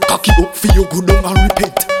difference. Cock it up for you good down and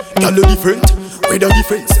repent. Girl you different, with a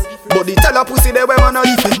difference. But the tell a pussy they we wanna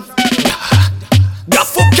defend. The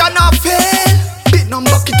fuck cannot fail. Big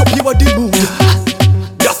number it up you a the mood.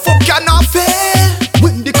 The fuck cannot fail.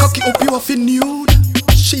 When the cocky up you a fin nude.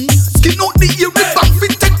 She skin out the ear with back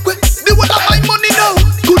fit take way. They want my money now.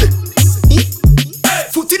 Good.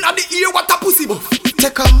 Foot in at the ear what a pussy buff.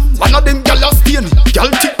 Take her. One of them gyal a stain me. Gyal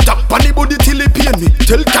tick tap on the body till it pain me.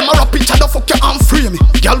 Tell camera picture the fuck your arm free me.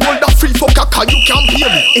 Gyal hold the free fuck car you can't pay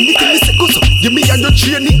me. Anything me say go so. Give me a your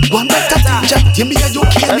training. One better teacher. Give me a your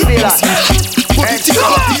candy.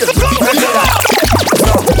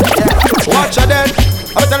 Watch her then.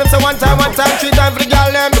 I'ma tell them say one time, 3 times for the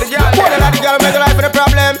girl them. One of the girl make a life for the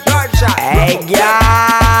problem. Hey girl,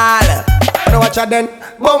 I watch her then.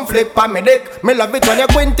 Bum flip on me dick. Me love it when you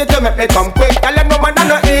quint it, you make me come quick. Tell them no man I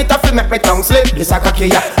no eat off, you make me tongue slip. This a cocky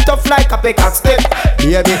ya, tough like a pickaxe stick.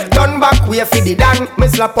 Baby, turn back, wait for the dan. Me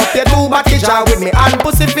slap up your 2 backy jaw with me hand.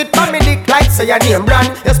 Pussy fit on me dick like say your name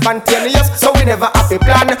brand. You spontaneous, so we never have a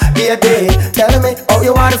plan. Baby, tell me how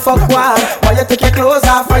you wanna fuck wild. Why you take your clothes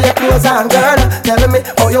off or your clothes on, girl? Tell me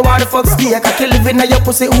how you wanna fuck steak. I kill living in your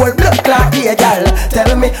pussy whole blood clot, yeah, girl.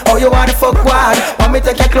 Tell me how you wanna fuck wild. Want me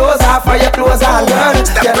take your clothes off or your clothes on, girl?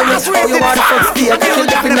 Tell me how you wanna fuck steak. I kill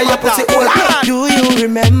living in your pussy whole blood. Do you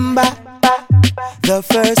remember the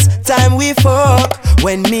first time we fuck?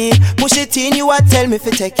 When me push it in, you a tell me fi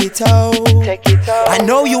take it out. I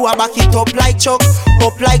know you a back it up like Chuck.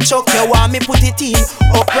 You want me put it in,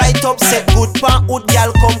 up right up. Set good pan hood,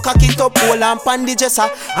 girl, come cock it up. Hold on pan the dresser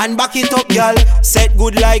and back it up, girl. Set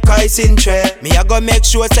good like ice in tray. Me a go make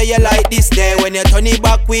sure say you like this day. When you turn it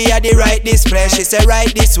back, we are the right display. She say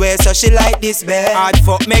right this way, so she like this bed. Hard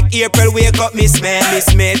fuck make April wake up Miss May.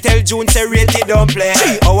 Miss May tell June say rate it don't play.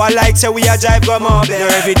 3 hour like say we a drive go more bed.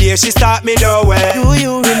 Every day she start me doorway. Do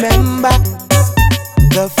you remember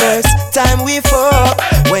the first time we fuck?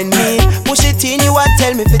 When me push it in, you a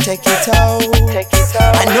tell me fi take it out.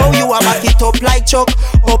 I know you a back it up like Chuck.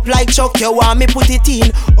 You want me put it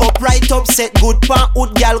in, up right up. Set good pan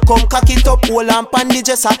hood, girl, come cock it up. Hold on pan the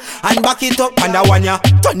dresser and back it up. And I want ya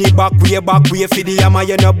turn it back way for the hammer.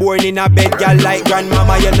 You no born in a bed, girl, like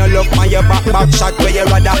grandmama. You no love my your back shot where you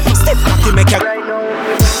rather step back to make you.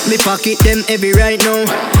 Me pocket them heavy right now.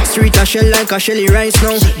 Street a shell like a shelly rice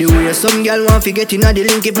now. The way some girl want fi get inna the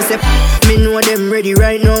link if you say me know them ready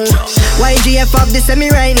right now. YGF up the semi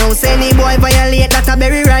right now. Say any boy violate that a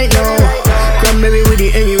berry right now. Cranberry with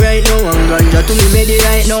the any right now. And ganja to me ready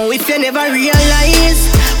right now. If you never realize,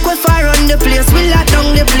 go far on the place. We lock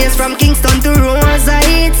down the place from Kingston to Rosa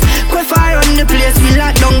Heights. Go far on the place. We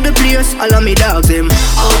lock down the place. All of me dogs them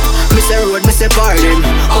up. Me say road, me say bar them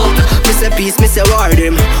up. Me say peace, me say war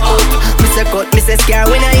them up. Me say cut, me say scare.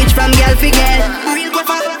 When I eat from girl fi get real go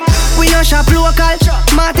far. We no shop local.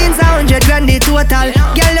 Martin's 100 grand the total.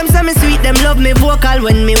 Girl them say me sweet, them love me vocal.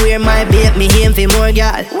 When me wear my babe, me aim for more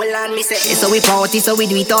girl. Well on me say, so we party, so we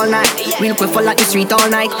do it all night. Real quick for like the street all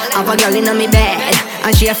night. Have a girl inna me bed,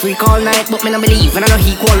 and she a freak all night. But me no believe, and I know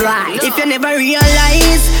equal right. If you never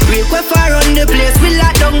realize, real quick far on the place. We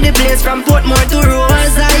lock down the place from Portmore to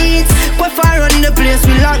Rosa Heights. Quick far on the place,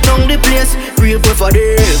 we lock down the place. Real quick for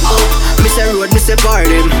them up. Me say road, me say bar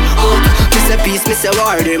them up. Me say peace, me say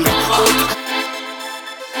war them up.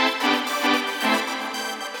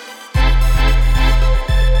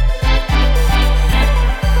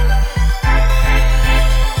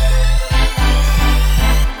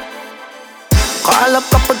 Call Call up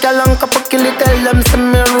couple gal and couple kill it, tell them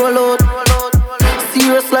send me roll out.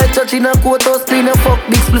 Serious like church in a courthouse, clean a fuck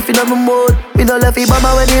big spliff in my mouth. Me no left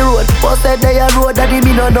mama when he road. First said they a road, daddy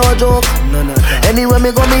me no joke. Anyway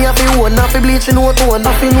me go me have to one, have to bleach in out one,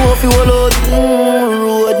 have to know if you all out.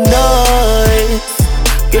 Road nice.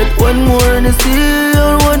 Get one more in the sea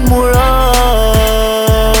or one more ice.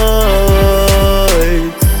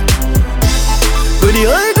 But the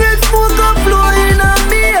high grade smoke a flow in a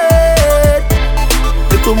me head.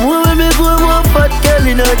 Look more when me go more fat girl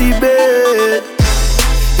in a the bed.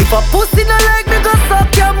 If a pussy no like me, go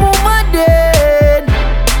suck your mama dead.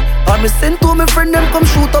 And me send to my friend them come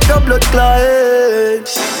shoot up your blood clot.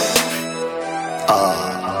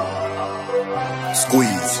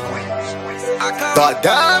 Squeeze.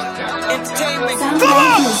 Goddamn.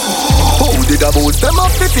 Who did a boost them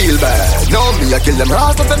up to feel bad? No me I kill them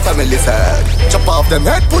rats of them family sad. Chop off them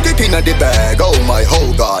head, put it in a the bag. Oh my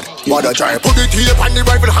whole god. What a try, put it here on the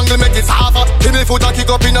rifle handle, make it suffer. Give me foot and kick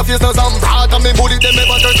up in a face, now some brat. And me bullet them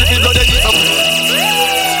ever turn to blood and eat some.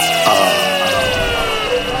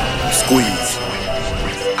 Squeeze.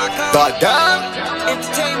 Goddamn.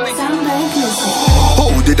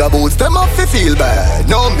 Who did a boost them up to feel bad?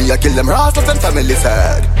 No me I kill them rats of them family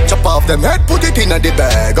sad. Chop off them head, put it in a the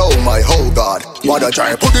bag. Oh my whole god. What a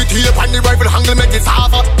try, put it here on the rifle handle, make it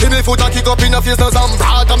suffer. Give me foot and kick up in a face, now some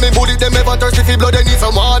brat. And me bullet them ever thirsty for blood and need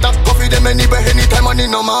some water. Coffee them anywhere, anytime and in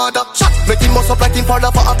no matter. Shot, make him bust up like him father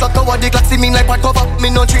for a clock. How the clock see me like part cover. Me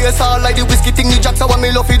no chase all like the whiskey thing, the jacks. How me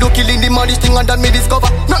love you do killing the manish thing and that me discover.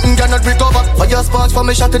 Nothing cannot recover. Fire sparks for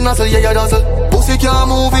me shot and nozzle, yeah you dazzle. Pussy can't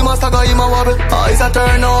move, he must have got him a wobble. Eyes a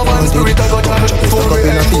turn over and spirit a go travel.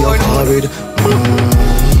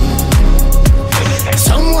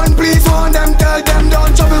 Someone please warn them, tell them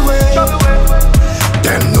don't trouble away.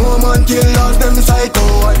 Them no man kill us, them psycho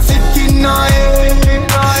and sick in a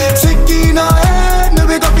head. Sick in a head, me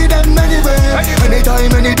wake up with them anyway.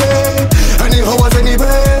 Anytime, any day, any hours,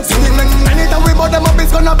 anyway. Anytime we put them up,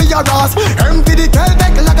 it's gonna be a ras. Empty the tail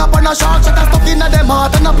deck like up on a shark. Shut a stuck in a them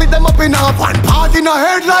heart and I beat them up in a one part in a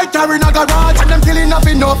head like carrying a garage. And them killing up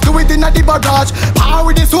enough, do it in a the barrage. Power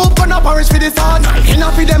with the soup, gonna perish for the sun.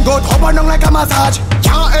 Enough with them good, hover down like a massage.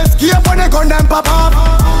 Can't escape when they gun them pop up.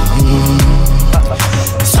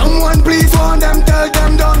 Someone please warn them, tell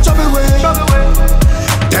them don't trouble away.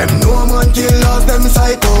 Them no man kill us, them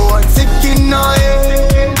psycho and sick in a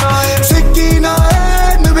head. Sick in a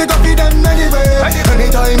head, me wake up with them anyway.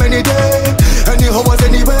 Anytime, any day, any hours,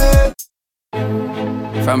 anyway.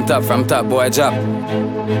 From top, boy, job.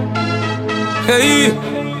 Hey.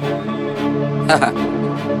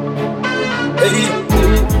 Hey.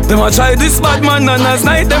 Them a try this bad man and as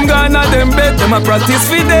night them gone at them bed. Them a practice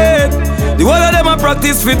for dead. The whole of them a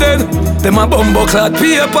practice for dead. Them a bumbo clad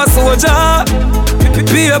paper soldier.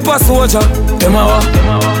 Paper soldier. Them a what?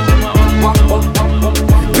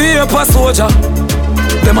 Paper soldier.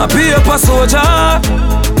 Them a paper soldier.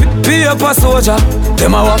 Paper soldier.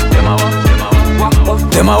 Them a what?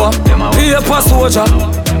 Them a what? Paper soldier.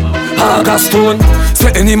 Agastone.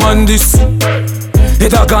 Say any man this.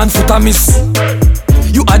 Head a gun foot a miss.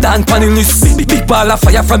 You a dan panelist. Big ball of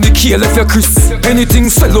fire from the key left your Chris. Anything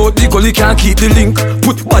sell out the gully can't keep the link.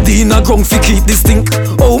 Put body in a ground fi keep the stink.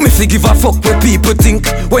 Oh me fi give a fuck what people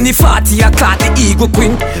think. When the 40 a caught the ego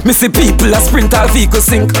queen. Me see people a sprint all vehicle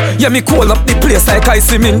sink. Yeah me call up the place like I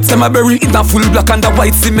cement. Them a bury in a full black and a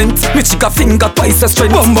white cement. Me chick a finger twice a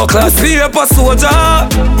strength. Bumbo class paper soldier.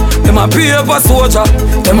 Them a paper soldier.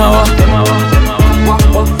 Them a what?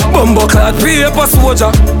 Bumbo clad paper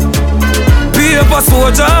soldier. Paper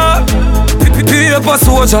soldier, paper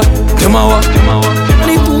soldier. Them a what? Them a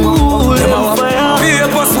what?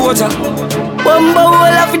 Paper soldier. Bumbo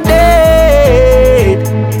all of it dead.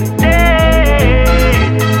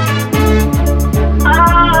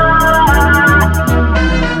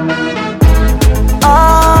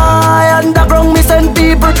 Underground me send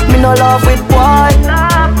people, me no laugh with boy.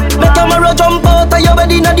 Make a mirror jump out of your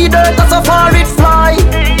bed inna the dirt as so far it fly.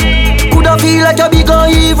 Coulda feel like you big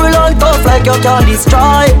and evil and tough like you can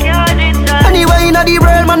destroy. Anyway inna the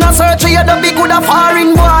realm man a search for you the big coulda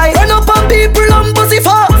foreign boy. Run up on people and pussy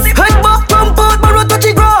fast. Head back pump out barrow touch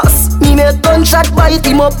the grass. Me make gunshot bite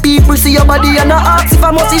him up. People see your body and a ask if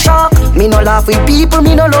I must see shock. Me no laugh with people,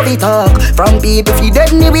 me no love it talk. From people fi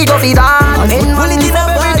dead me we go fi that. Men pull it in a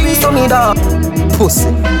body so me dog.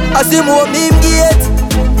 Pussy, as him open him gate,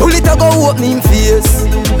 pull it a go open him face.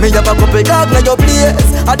 Me have a couple dog na your place.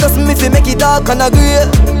 I just me fi make it dark and a grey.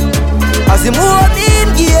 As him open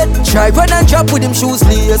him gate, try run and drop with him shoes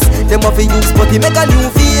lace. Them have a use but he make a new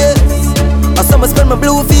face. As some spend my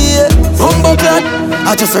blue face. Bumbo clad,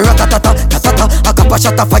 I just a ratatata, tatata. I cap a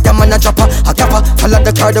shot a fireman a dropper. I capper, follow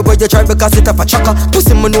the car the way you drive because it have a tracker.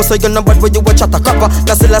 Pussy me know so you know bad when you watch at a crapper.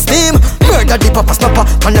 That's still a steam, murder the papa snapper.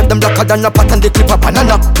 Man of them blacker than a pot and they clip a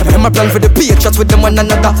banana. Them a plan for the PH shots with them one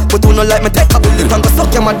another. But who no like me take a bullet and go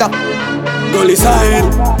suck your mother. Gully side.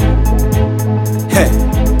 Hey.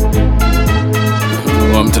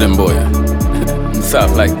 Warm to them boy.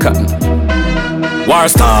 Soft like cotton. War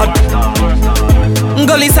start.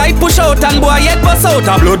 Gully side push out and boy head bust out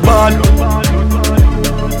a blood ball.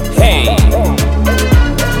 Hey.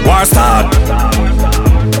 War start.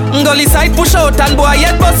 Gully side push out and boy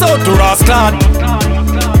head bust out to rascal.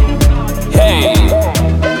 Hey.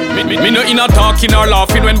 Me no inna talking or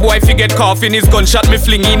laughing when boy fi get coughing. His gunshot me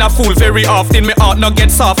fling in a fool very often. Me heart not get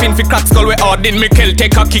softened fi crack skull we harden. Me kill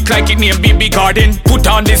take a kick like it name BB Garden. Put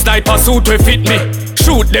on the sniper suit we fit me.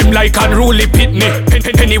 Shoot them like unruly pitney.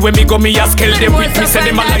 Anyway me go me a scale them with me. Say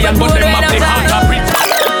them a lion but them have the heart of it.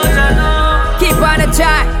 Keep on the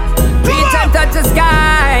track. Reach and touch the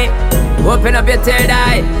sky. Open up your third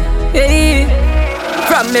eye. Hey.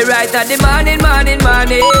 From me right at the morning.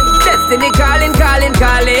 Destiny calling.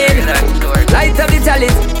 Light up the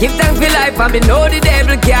chalice, give thanks for life, and me know the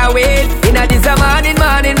devil can't wait. Inna this a morning.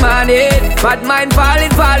 Bad mind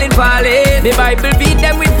falling. The Bible beat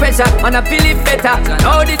them with pressure, and I feel it better.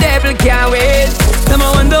 Know the devil can't wait. Them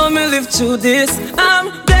I wonder how me live through this.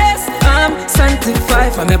 I'm blessed, I'm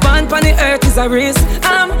sanctified. From me born on the earth is a race.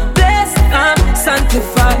 I'm blessed, I'm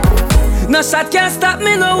sanctified. No shot can't stop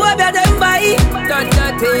me, no way better than by.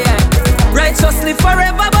 Righteously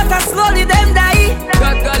forever, but I slowly them die.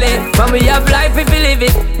 From we have life if we live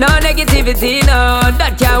it. No negativity, no.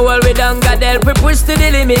 That can't hold we down. God help we push to the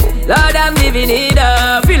limit. Lord, I'm living it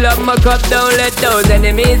up. Fill up my cup, don't let those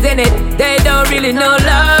enemies in it. They don't really know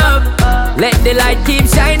love. Let the light keep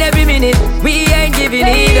shine every minute. We ain't giving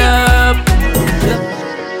it up.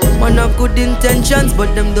 Man have good intentions,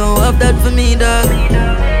 but them don't have that for me, dog.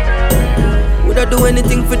 Would I do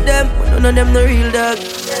anything for them? But none of them no real, dog.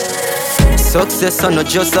 Success and not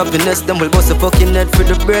just happiness. Them will bust a fucking head for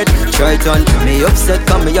the bread. Try it on me upset,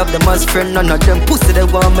 cause me have them as friend. None of them pussy they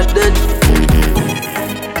want me dead.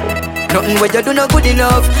 Nothing where you do not good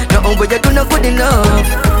enough. Nothing where you do not good enough.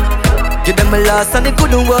 Give them a loss and it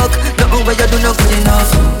couldn't work. Nothing where you do not good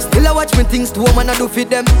enough. Still I watch me things to woman I do for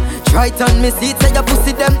them. Try it on me seat, say you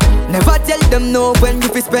pussy them. Never tell them no when you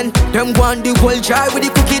fi spend. Them want the whole jar with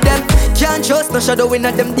the cookie them. Can't trust no shadow in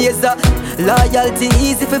a them days. Loyalty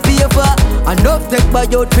easy for paper. Enough take by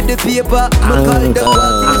out for the paper. Me call them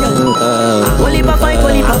Wally pa fight,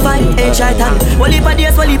 ain't shaitan. Wally pa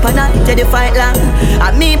days, wally pa night, till the fight long.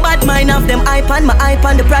 And me bad mind of them iPad, my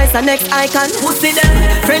iPad the price and next icon. Pussy them,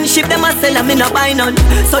 friendship them a sell and me no buy none.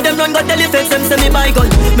 So them run go tell the fakes them say me buy gun.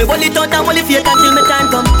 Me wally it out and wally fake until me time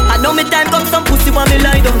come. I know me time come some pussy want me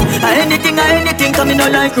lie down. Anything come me no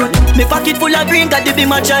like run. Me pocket full of green got the be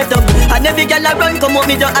my drive down. And every girl I run come out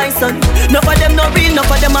me the ice on. None of them no real, none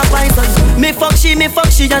of them a poison. Me fuck she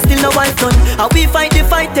and still no wife son. And we fight the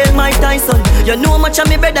fight, tell Mike Tyson. You know much of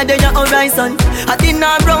me better than your horizon. I did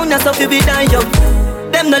not round, that's how you be die young.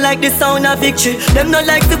 Them no like the sound of victory. Them no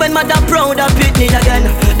like to when mother proud of Britney again.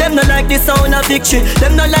 Them no like the sound of victory.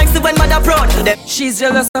 Them no like to when mother proud of them. She's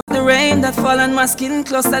jealous of the rain that fall on my skin,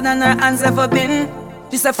 closer than her hands ever been.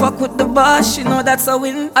 She said fuck with the boss, she know that's a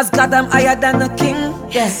win. As God I'm higher than a king.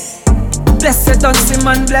 Yes. Blessed don't see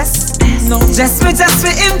man bless. No, just me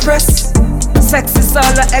impress. Sex is all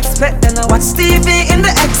I expect. Then I watch TV in the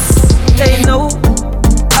X. They know,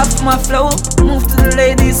 off my flow. Move to the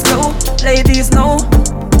ladies slow. Ladies know,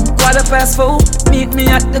 4:15. Meet me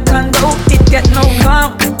at the condo. It get no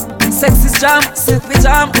calm. Sex is jam, silky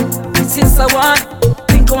jam. Since I want.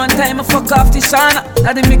 Think one time I fuck off the shana.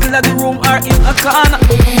 At the middle of the room or in a corner.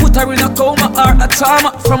 Put her in a coma or a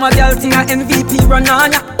trauma. From a girl thing a MVP run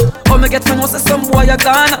on ya. Oh, me get from most of some boy a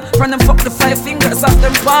Ghana. From them fuck the 5 fingers off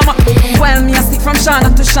them farmer. While me a stick from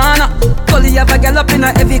Shana to Shana. Gully have a girl up in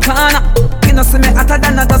a heavy corner. You know see me hotter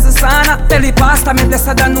than a dozen sauna. Belly pasta me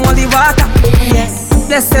blessed than holy water. Yes,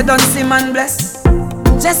 blessed don't see man bless.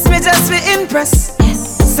 Just me impress.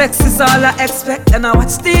 Yes. Sex is all I expect. And I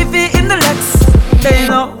watch TV in the Lex. They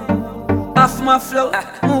know, off my flow.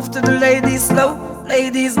 Move to the ladies slow.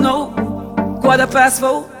 Ladies know,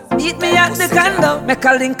 4:15. Meet me at the condo. Make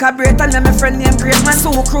a link a break and let my friend named Grace man.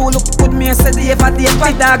 So crew look good me said the ever day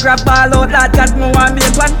pan. Dog grab ball out, lad God me want me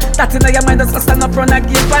one. That in your mind just stand up run a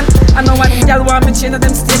gate pan. I know one girl want me change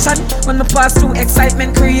them station. When me pass through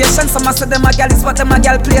excitement creation. Some a say them a girl is but them a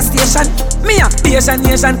girl PlayStation. Me a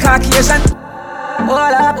Asian, Caucasian.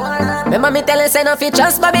 Hold up. Remember me tell you say no fit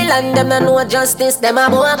trust Babylon. Them no know justice, them a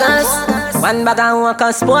bogus. One bag of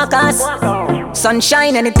workers, focus.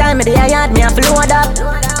 Sunshine anytime of the yard, me have to load up.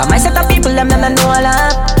 Cause my set of people, them know all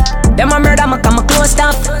up. Them a murder, me come a close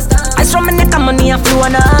stuff. I from my neck and money a flow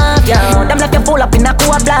enough, yeah. Them like you full up in a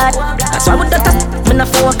cold blood. That's why we don't touch, me no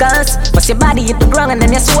focus. But your body hit the ground and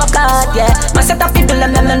then you soak out, yeah. My set of people,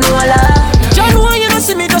 them know all up. John, why you don't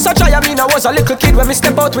see me just a try? I mean, I was a little kid when me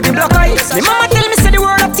step out with the black eyes. Me mama tell me say the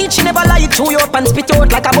word of teaching never lie. Chew you up and spit out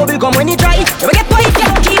like a bubble gum when you dry. You will get poor if you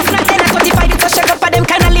don't keep flat. Then at 25 it's a shake up for them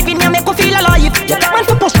kind of living. You make you feel alive. You get one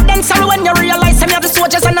to push, then sorrow when you realize them you have the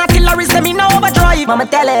soldiers and artillery. Them in overdrive. Mama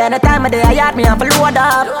tell her anytime of the yard me have to load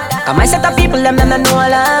up. Cause my set of people them know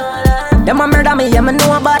all up. Them a murder me, yeah me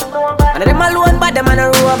know about. And them alone but them a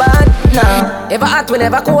no robot. Nah, ever hot will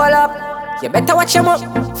never cool up. You better watch them up,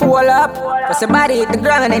 fall up. Cause your body hit the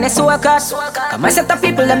ground and then you soak up. Cause my set of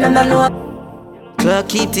people them know. Clock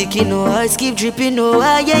keep ticking, no eyes keep dripping, no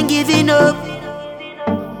I ain't giving up.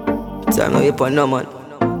 Time away for no man.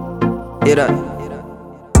 Hear that?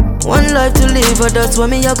 One life to live, but that's why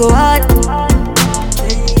me I go hard.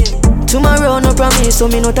 Tomorrow no promise, so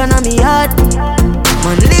me not turn on me heart.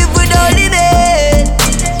 Man live without limit.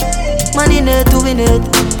 Man in it to win it.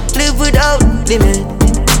 Live without limit.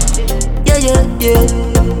 Yeah.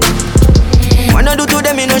 Wanna do to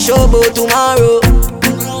them in no show about tomorrow.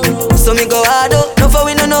 So me go hard up, no for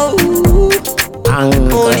we no know. Only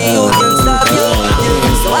you can stop you.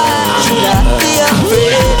 So why should I be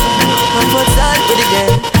afraid? My foot's out with it again.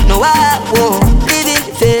 No I won't live in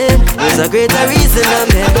fear. There's a greater reason I'm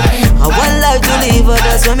here. I want life to live, but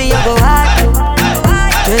that's why me go hard.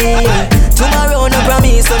 Yeah. Tomorrow no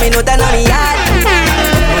promise, so me no turn on me heart.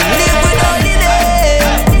 Live without me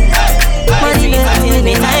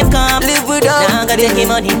time come. Live without now gotta take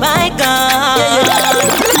money by God.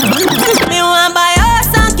 Me want buy house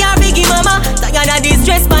and car biggie mama. Tired of this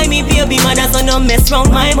stress by me baby mother. So no mess round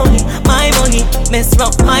my money. Mess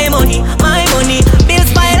round my money. Bills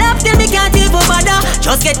pile up till me can't even bother.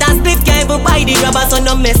 Just get a split, can't even buy the rubber. So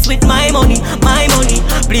no mess with my money.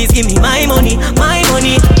 Please give me my money.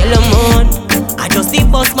 Yellow moon. I just see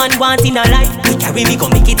boss man want in a life. He carry me go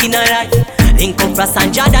make it in a life. Link up for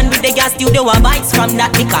San Jordan with the gas studio a bites. From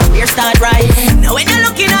that the career start right. Now when you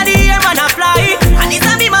looking at the air man a fly. And it's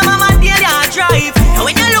a me my mama daily a drive. Now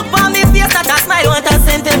when you look for me face that a smile. Want a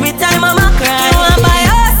cent every time mama cry. You want buy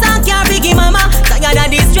house and car biggie mama. Tired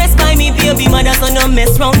of this stress by me baby mother. So no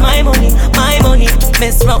mess round my money.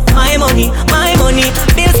 Mess round my money.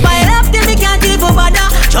 Bills pile up till me can't even bother.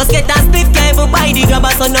 Just get a split, can't even buy the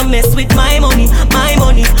grabber. So no mess with my money.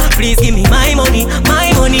 Please give me my money.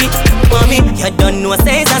 Mommy, you don't know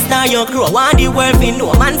say it's a star you grow. Want the world fi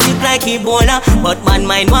know man sit like Ebola. But man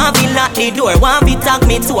mind want fi lock the door. Want fi tag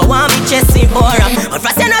me too, want me chest in bora. But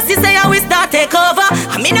first you know see say how we start take over.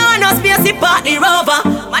 I me no want no space to party rover.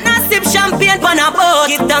 Man a sip champagne pan a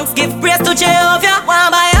boat. Give thanks, give praise to Jehovah.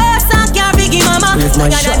 Want buy house and car biggie mama.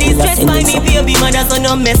 I got this stress by me baby mother. So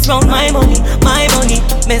no mess round my money.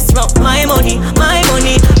 Mess round my money.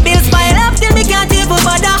 Bills pile up till me can't even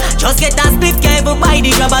bother. Just get a split, can't even buy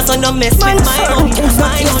the grabber. So no mess with my money.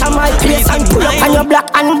 My place and pull up on your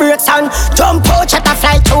black and breaks and jump out, chat a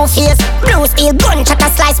fly through face. Blue steel gun, chat a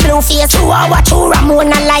slice blue face. 2 hour, 2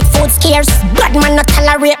 Ramona like food scares. Bad man not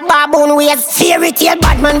tolerate baboon ways. Fairy tale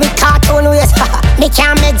bad man with cartoon ways. Me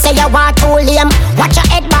can't make say you want too lame. Watch your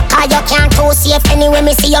head back or you can't too safe. Anyway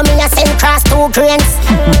me see you me a send cross 2 grains.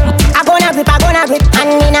 I gonna grip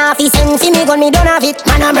and me nah fi send fi me gun me don't have it.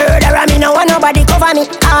 Man a murderer me no want nobody cover me.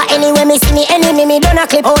 Anyway me see me enemy me don't a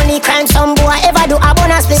clip. Only crime some boy ever do a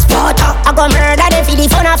bonus split. Spotter I go murder them for the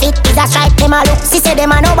fun of it. Is a strike them a look, see say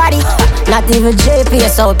them a nobody. Not even JP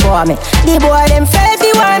out for me. The boy them fail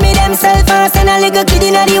fi want me themself and send a little kid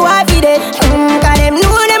inna the war fi dead. Cause them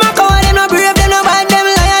know them a coward, them no brave, them no bad, them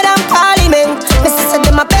liar than parliament. Me say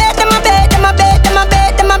them a bet, them want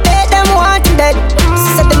to dead.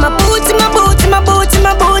 Say them a boot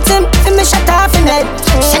him, fi me shut off him head.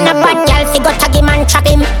 Send a bad girl fi go tag him and trap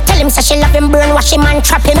him. Tell him say she love him, brainwash him and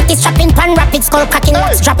trap him. Put his strapping pan rapid, skull cracking,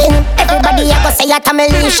 wax dropping. Everybody a go say a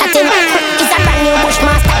Tamale shot him. It's a brand new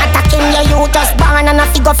bushmaster attacking. You just born and a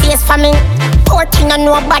figure face for me. Poor thing and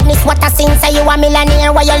no badness, what a sin. Say you a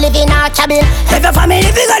millionaire while you live in a cabin. Every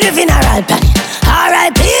family figure live in a real planet.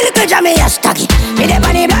 R.I.P. little Jamie hashtag. Me the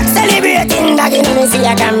bunny black celebrating doggy. Me see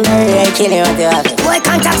a camera, I kill you what you have. Boy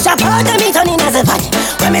can't touch your part of me turning as a party.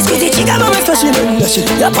 When me squeeze the chicken, mama first you know.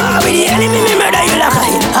 Your power with the enemy, me murder you like a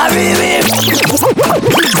hit.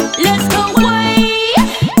 Let's go way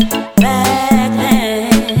back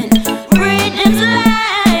then. Rhythms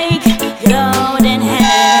like golden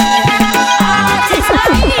hair. Artists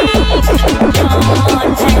like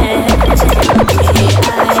John Penn.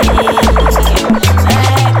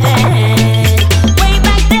 Back then.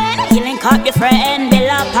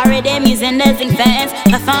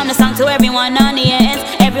 ends. Perform the song to everyone on the ends.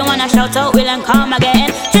 Everyone I shout out will and come again.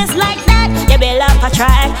 Just like that, you build up a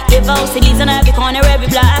track. Give out CDs on every corner, every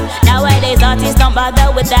block. Nowadays artists don't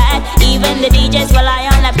bother with that. Even the DJs rely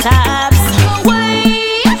on laptops.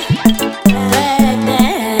 Way back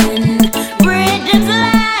then, rhythms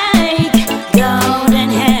like golden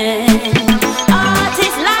hands.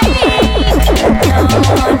 Artists like me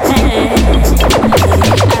don't pay.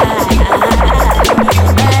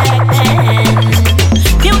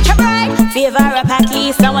 Favor a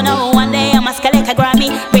packy, so I know one day I must collect a Grammy.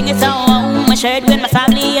 Bring it home, I share it with my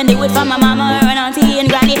family, and do it for my mama and auntie and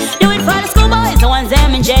granny. Do it for the schoolboys, the ones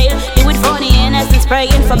them in jail. Do it for the innocents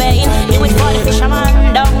praying for bail. Do it for the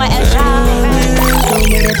fisherman down my El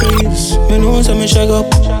Me know so me shake up.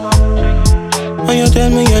 When you tell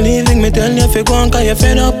me you're leaving, me tell you if you go on cause you're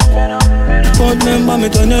fed up. But remember me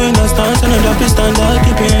turn you in a stance and a drop it stand I'll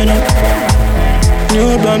keep your head up.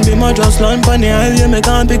 New brand be my just land pon the highway, me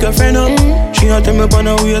can't pick a friend up. She a tell me pon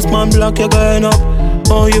a waist man block you going up.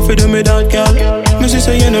 Oh you fi do me that girl, me see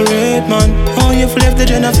say you no rate man. Oh you fi left the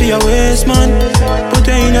gender for your waist man. Put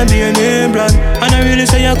you in a DNA brand, and I really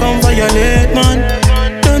say you come violate man.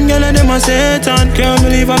 Done girl and them a Satan, can't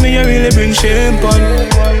believe how me you really bring shame pon.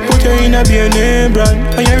 Put you in a DNA brand,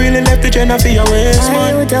 and you really left the gender for your waist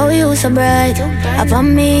man. I told you so bright,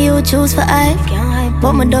 upon me you choose for I.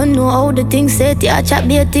 But me don't know how the things set. Yeah, chat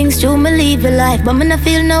be things true, me live your life. But me not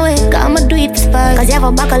feel no way, cause I'ma do it for spite. Cause you have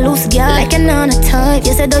a back a loose girl, like an on a type.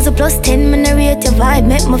 You said there's a +10, me not rate your vibe.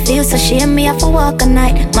 Make me feel so shame, me have to walk a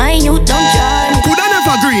night. My youth don't try. Coulda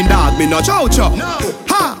never green dog, me no chow-chow.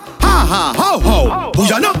 Ha, ha, ha, ho, ho. Who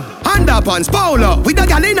ya know? Underpants, polo. With a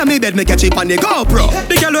gal inna me bed, me catch it on the GoPro.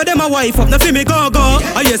 The gal with them a wife up, no fi me go-go.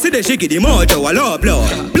 I you see the she give the mojo a low blow.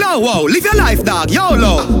 Blow wow, live your life dog,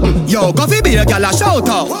 YOLO. Yo, go fi be a gal a shout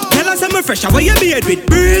out. Tell us I'm fresh, how you made with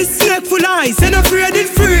breeze. Neck full ice, and afraid it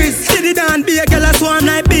freeze. See the down, be a gal a swarm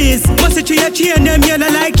like bees. Must it tree a chain, them yellow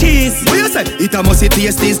like cheese. What you say? It a must it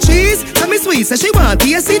taste this cheese. Tell me sweet, say she want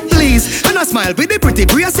taste it please. And I smile with the pretty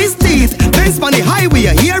braces teeth. Benz on the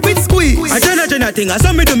highway, here with squeeze. I tell her Jenna thing, I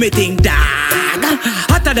saw me do me thing, dog.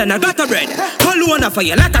 Hotter than a gutter bread. Call you on a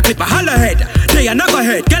fire, like a clip a hollow head. They are not go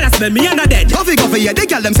head, girl I smell me and a dead. Coffee, yeah, they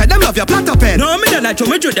girl them say them love your platter pen. No, me don't like to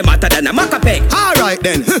me drew them hotter than a maca peg. Alright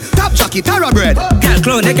then, top jockey, tara bread. Girl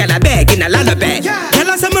clone, they girl a bag in a lullaby. Tell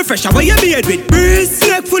us I'm fresh, how you made with breeze.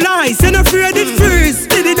 Neck full ice, and afraid it freeze.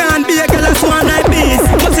 Did it down, be a girl a swan like bees.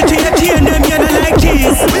 Must it tree a chain, them yellow like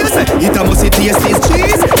cheese. What you say? It a must it taste this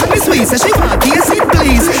cheese. Tell me sweet, say she want taste it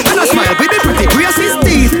please. And I smile with the pretty braces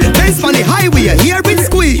teeth. Benz on the highway, here with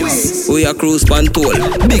squeeze. We a cruise control.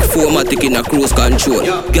 Big 4matic in a cruise control.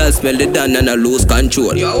 Girl smell the dan and a lose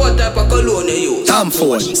control. Yo, what type of cologne you use? Tam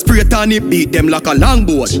Ford. Spray tan it beat them like a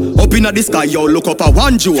longboard. Up inna the sky, yo, look up a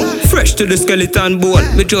one jewel. Fresh to the skeleton bone.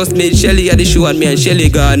 We just made Shelly at the show and me and Shelly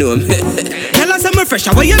gone home. Tell us I'm fresh,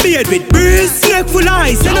 how you made with breeze. Neck full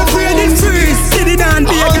ice, and afraid it freeze. Sit it down,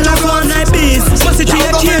 be a girl a swan like bees. Must it tree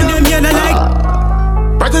a chain, them yellow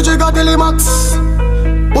like. Pretty jigga till max.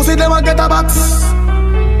 Pussy them a get a box.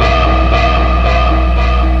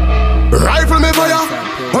 Rifle me fire,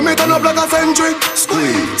 when me turn up like a sentry.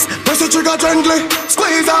 Squeeze, press the trigger gently.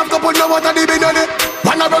 Squeeze half cup of the water deep in it.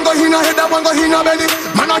 One a run go in a head, a one go in a belly.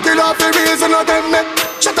 Man a kill off the reason of them me.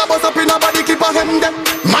 Shut up bust up in a body, keep a hem them.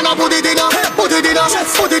 Man a put it in a, put it in a,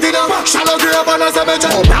 put it in a. Shallow grave on a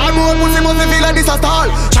cemetery. Bad more pussy must feel like this a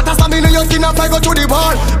stall. Shut a stamina in your skin and fly go through the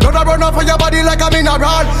wall. Blood a run up for your body like a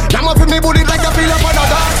mineral. Now me feel me bullet like a feel up on a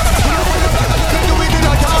dog.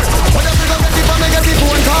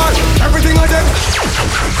 Everything I did.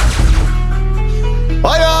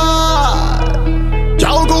 Fire.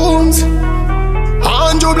 Jow goons.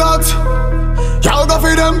 100 blocks. Y'all go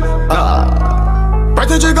feed them.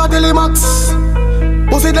 Pretty jigga till the max.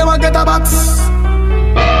 Pussy them a get a box.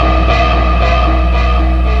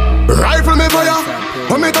 Rifle me fire.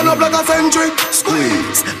 When me turn up like a sentry.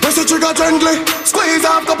 Squeeze. Press the trigger gently. Squeeze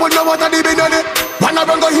half cup of the water deep in it. One a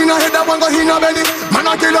run go in a head, a one go in a belly. Man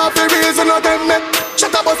a kill off the reason of them me.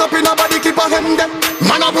 Shut up, bust up in a body, keep a hem them.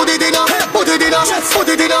 Man a put it in a, put it in a, put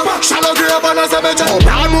it in a. Shallow grave on a cemetery.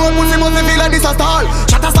 Bad more pussy must feel like this a stall.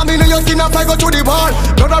 Shut a stamina in your skin and fly go through the wall.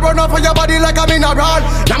 Blood a run up for your body like a mineral.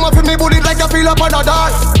 Now me feel me bullet like a feel up on a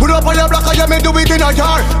doll. Put up on your block and you me do it in a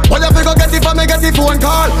yard. When you figure get it from me, get the phone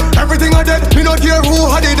call. Everything I did, me not care who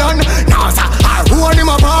had it done. Nah sir, who on him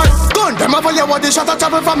apart. Gun them up for your body, shot a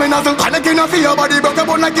travel from me nothing. Connecting off your body, broke your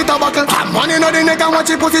bone like it a buckle. I'm money in the neck and watch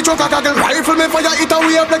it pussy choke a gaggle. Rifle me for your it a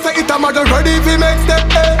way up like it a model. Ready if he makes the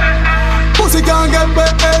pussy can't get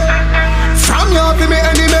wet. From you fi me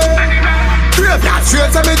enemy. Graveyard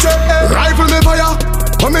straight cemetery. Rifle me fire.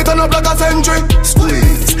 When me turn up like a century,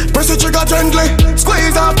 squeeze, press the trigger gently.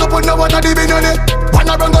 Squeeze off to put no water deep in it. One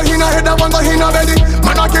a run go in a head and one go in a belly.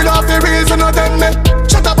 Man a kill off the reels and no tempt me.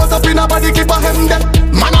 Shut up us up in a body keep a hem them.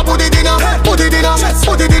 Man a put it in a, put it in a,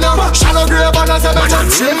 put it in a. Shallow grave and a seven.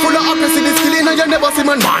 Shame full of accuracy, this killing and you never see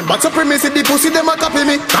man. But supremacy, the pussy them a copy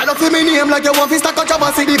me. Call up me name like you want to stack a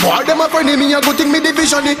controversy. The boy them a friend me, a good thing me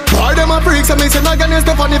division it. Boy them a freaks and me say again is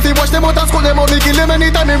Stefan. If you watch them out and school them out, me kill them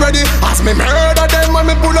anytime me ready. As me murder them when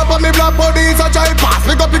me pull up on me black body. It's a child pass,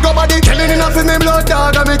 pick up body. Killing enough in me blood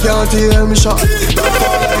dog and me can't hear me shot.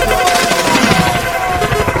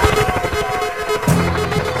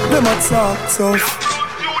 Them a talk tough,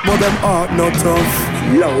 but them heart not tough.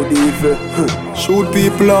 Loud evil, shoot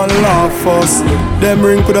people and laugh us. Them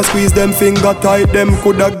ring coulda squeeze them finger tight. Them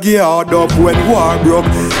coulda geared up when war broke.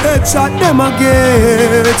 Headshot them a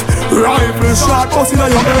get, rifle shot bust inna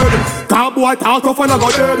your head. Cowboy talk tough and I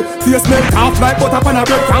got dead. Face melt half like butter pan a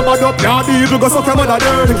bread. Can't bad up, yeah, the evil go suck your mother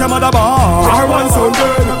dead. Your mother bar, our one son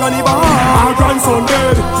dead. Our grandson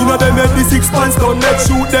dead. You know them make the 6 pants done. Let's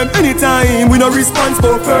shoot them anytime. We no response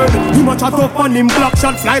for third. Him a chat up on him black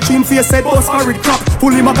shot. Fly to him face head bust for it crap.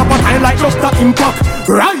 Pull him a cap a time like Dr. Impact.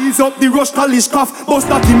 Rise up the rush college cough. Bust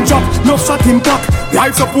that him drop, no shot him back.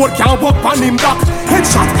 Life support can't walk on him back.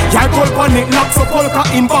 Headshot, yeah, call on it lock. So polka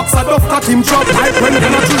him box, a duff cut him drop. Like when they're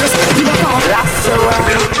not dressed. Last show,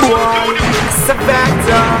 boy,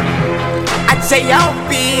 Savannah, I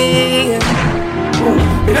J.O.B.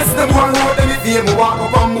 Me less them one more than me feel. Me walk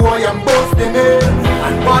up on boy and bust them in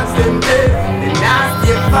and watch them dead. The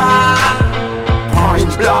nasty fire,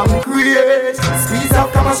 point blank create. Squeeze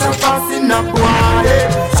up, come and shot fast in a boy.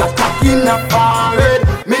 Shot cock in a forehead.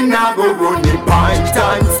 Me nah go run the point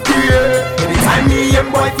and spear. Anytime me and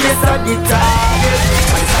boy face a guitar.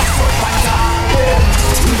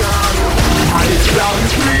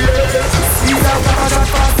 Blank create. Squeeze up, come and shot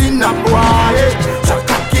fast in a boy. Shot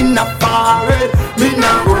cock in a forehead. Me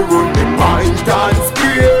nah go run the point and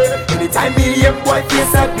spear. Anytime me and boy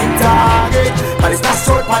face a guitar. But it's not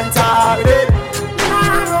short one target.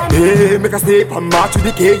 Hey, make a step and march with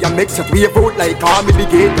the K and make shot wave out like arm in the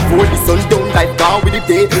gate. Before the sun down like gone with the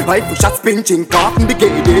day. Rifle shots pinching cough in the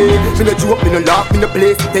gate. Me no joke, me no laugh, me no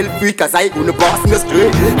place. Tell free cause I gonna boss in the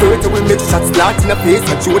street. First I will make shots slot in the face.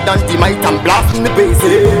 And shoot down the mic and blast in the base.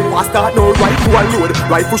 Fast start no rifle and load.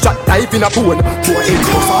 Rifle shot dive in a bone. Four head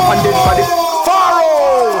goes off and dead body.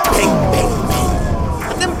 Faro! Bang, bang,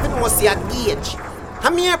 bang. Them fin was your gauge.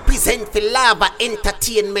 I'm here present for Lava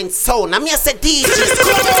Entertainment Sound. I'm here say DJs.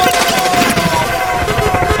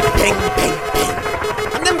 Bang, bang, bang.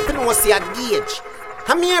 And them fin was your gauge.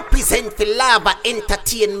 I'm here present for Lava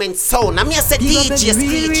Entertainment Sound. I'm here say DJs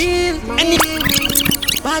preach. Any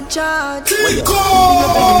bad charge. Big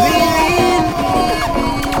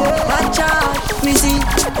bad charge. Me see,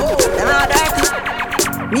 them are dirty.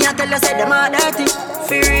 Me I tell you say them are dirty.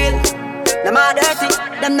 For real. Them are dirty,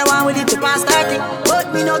 them the one with it to pass 30.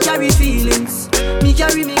 But me no carry feelings. Me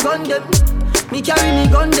carry me gun them. Me carry me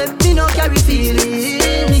gun them. Me no carry feelings.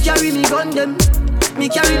 Me carry me gun them. Me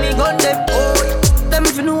carry me gun them. Oh, them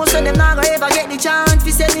if you know so them not gonna ever get the chance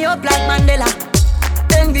to set me up like Mandela.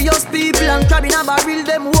 Envious people and crab in a barrel.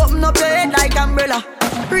 Them open up your head like umbrella.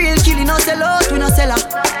 Real killing no sell out, we no sell her.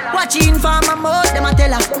 Watching for my mouth, them a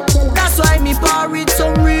tell her. That's why me par with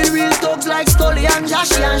some real thugs like Stolly and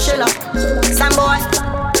Joshy and Shella. Some boy,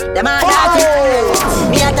 them a dirty.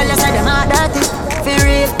 Me a tell you say them a dirty. For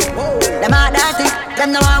real, them a dirty.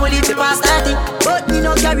 Them no one will live to pass 30. But me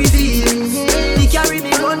no carry feelings. Me carry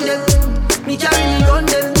me gun them. Me carry me gun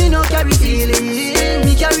them. Me no carry feelings.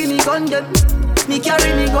 Me carry me gun them. Me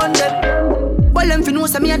carry me gun them. Well them fi know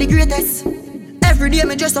say me a the greatest. Every day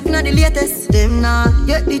me dress up na the latest. Them nah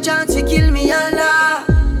get the chance to kill me Allah.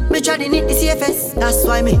 Me try to need the safest. That's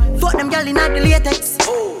why me fuck them gal inna the latex.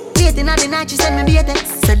 Late inna the night she send me latex.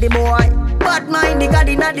 Said the boy bad mind the god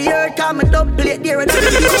inna the earth. Call me double plate there and the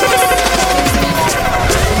bitch.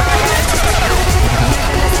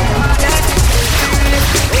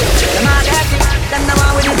 Them a dirty. Them the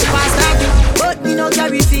one with it to pass 30. But me no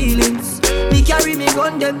carry feelings. Me carry me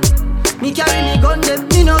gun them. Me carry me gun them,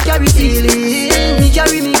 me no carry feelings. Me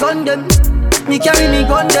carry me gun them, me carry me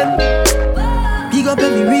gun them. Big up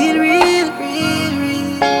every real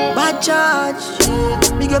bad charge.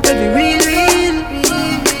 Big up every real.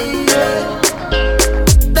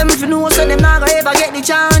 Them if you know so them not gonna ever get the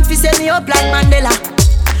chance to set me up like Mandela.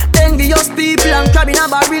 Envious people and crab in a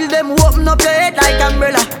barrel. Them open up your head like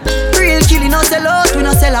umbrella. Real killing no sell out, we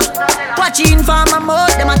no sell her. Watching for my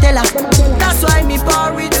mouth, them a tell her. That's why me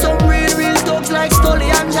par with some real thugs like Stolly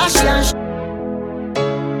and Joshy and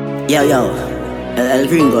Yo, El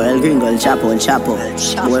Gringo, El Chapo.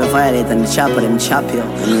 Boy violate and the chopper, them chop you.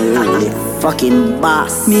 Fucking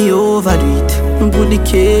boss. Me overdo it. Put the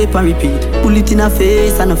cape and repeat. Pull it in her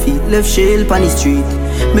face and her feet. Left shell on the street.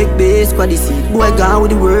 Make base squad the seat. Boy gone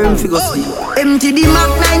with the worm figure sleep. Empty the Mac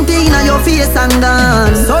 19 on your face and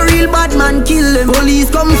dance. So real bad man kill them. Police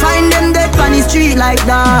come find them dead on the street like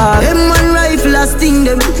that. M1 rifle a sting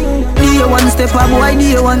them. Day one step up boy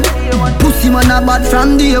day one. Pussy man a bad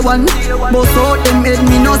from day one. Boss out them head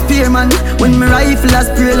me no spear man. When me rifle a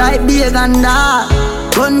spray like big and that.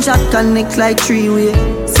 Gunshot connect like three-way.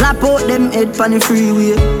 Slap out them head pan the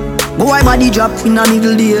freeway. Boy body drop in a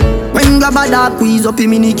middle day. When grab a dog squeeze up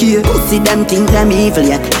him in the key. Pussy them think them evil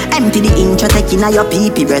yet. Empty the inch take in a your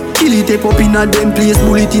pee-pee breath. Kill it up in a them place.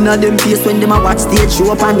 Bullet in a them face. When them a watch stage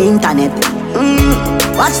show up on the internet.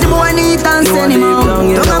 Watch the boy neat and send him out.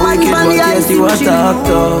 Don't a man from the ice machine.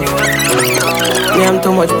 Me am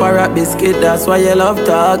too much parrot biscuit, that's why you love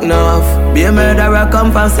talk enough. Be a murderer,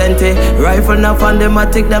 come from Sente. Rifle enough on them, I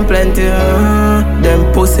take them plenty.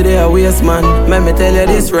 Them pussy they a waste man. Let me tell you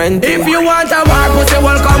this rent. If you want a war, pussy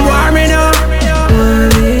welcome war me now.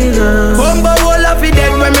 Bumbo wall of it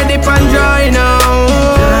dead when me dip and dry now.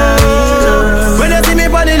 When you see me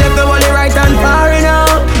on the left, the one the right and far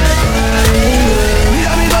now.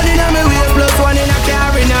 Me gun in my waist plus one in a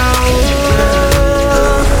carry now.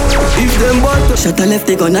 If them want to shut a left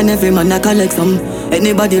the gun and every man a collect some.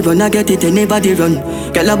 Anybody run, I get it, anybody run.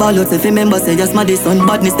 Girl a ball out if you remember say just my this son.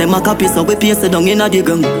 Badness them a copy so we paste it down in a the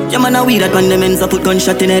gun. Yeah man a weed that when them ends up put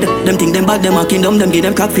gunshot in head. Them think them bad, them a kingdom, them give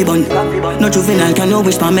them crack fi bun. No juvenile can no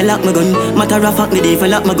wish for me lock my gun. Matter of fact me dey for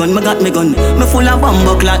lock my gun, me got me gun. Me full of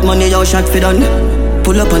bumbo clot money, yo shot fi done.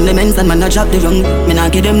 Pull up on them ends and man a drop the rung. Me nah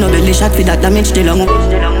give them no belly shot fi that damage the lung. I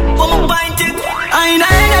ain't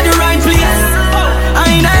at the right place. I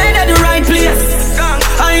ain't at the right place.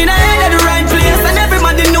 I ain't at the right place. And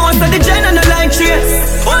everybody knows that the gen and the like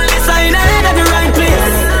trace. Only I ain't at the right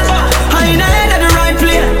place. I ain't at the right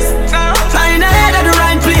place. I ain't at the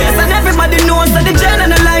right place. And everybody knows that the gen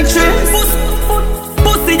and the like trace.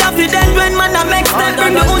 Pussy up the dead when man a make step.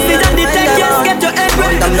 Bring the pussy and the dead, yes, get your head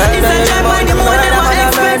ready. It's a job by the more than what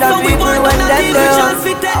expect. So we want to teach the chance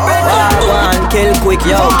fit that ready. Kill quick,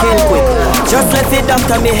 yo, kill quick. Just left it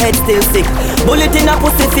after me head still sick. Bullet in a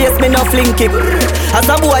pussy face, me no fling kick. As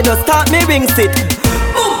a boy just start me ring sit.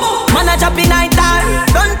 Man a chop in night time.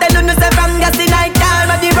 Don't tell you no say from gas in night time.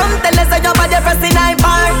 But the rum tell us that your body press in night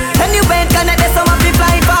bar. Anyway, connect this so much we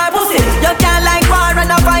fly far. Pussy, you can't like war and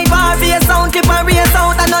a fight bar. Be a sound, keep a real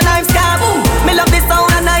sound and no knife scar. Me love this sound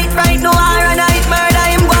a night right, no hour a night murder.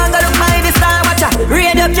 Him go and go look my the star. Watcha,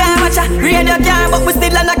 radio jar, watcha, radio jar. But we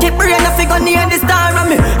still and I keep brain a figure near the star. And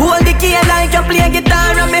me hold the key like you play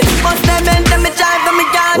guitar. And me bust them and me drive and me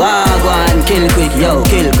gun. Wagwan, kill quick, yo,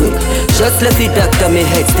 kill quick. Just left it after me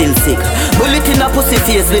head still sick. Bullet in a pussy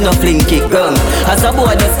face, we no fling kick gun. As a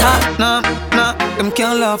boy just start. Nah, them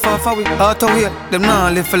can't laugh off of we. Out of way, them nah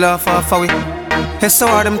live for laugh off of we. It's so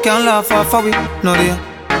hard, them can't laugh off of we. No dear.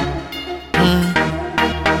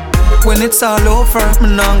 When it's all over,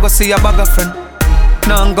 me nah go see a bag of friend.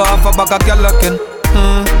 Nah go off a bag of girl again.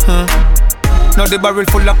 Now the barrel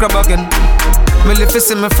full of crab again. Me live to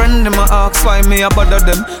see my friend, them a ask why me a bother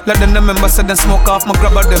them. Let them remember say them smoke off my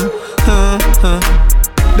grab of them.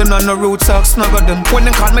 Them not no roots, so snug of them. When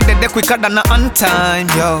they call me dead, they quicker than a on time,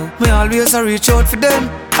 yo. Me always a reach out for them.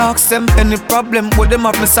 Ask them any problem, would them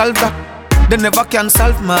have me solve that? They never can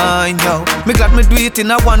solve mine, yo. Me glad me do it in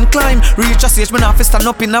a one climb. Reach a stage, me not fi stand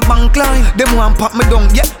up in a bank line. Them want pop me down,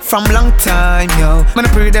 yeah, from long time, yo. Man, I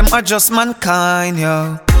pray them are just mankind,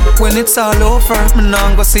 yo. When it's all over, me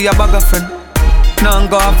nah go see a bag of friend. Nah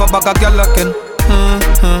go off a bag of girl again.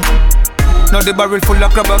 Now the barrel full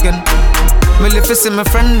of crab again. Me live to see my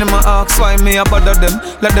friend, them a ask why me a bother them.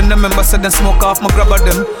 Let them remember say them smoke off my grab of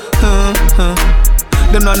them.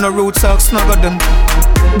 Them not no roots, so snug of them.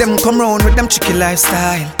 Them come round with them tricky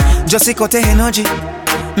lifestyle. Just equal to energy.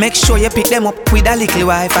 Make sure you pick them up with a little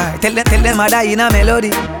Wi-Fi. Tell them I die in a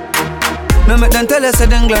melody. No make them tell us that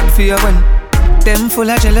them glad for you when them full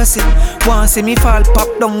of jealousy. Want see me fall, pop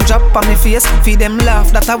down, drop on me face. Feed them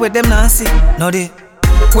laugh, that way them nasty. No they.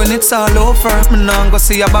 When it's all over, me nah go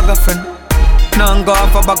see a bag of friend. Nah go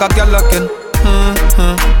off a bag of girl again.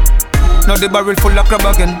 Now the barrel full of crab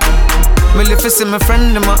again. Me live to see my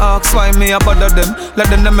friend, them a ask why me a bother them. Let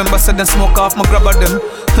them remember say them smoke off my grab of them.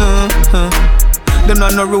 Them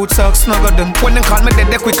not no roots, so snug of them. When they call me dead,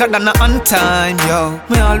 they quicker than a on time, yo.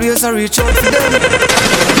 Me always a reach out for them.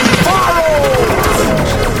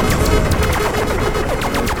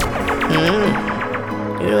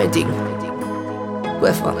 You know what I think?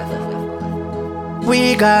 Where from?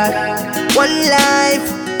 We got One life,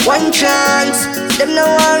 one chance. Them no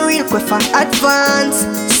one real quick for advance.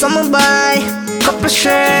 Summer buy couple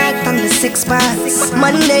shirt and the 6 packs.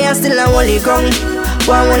 Monday I still a holy ground.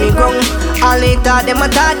 One holy ground. All they thought them, I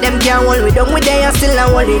thought them can't hold me down. We day I still a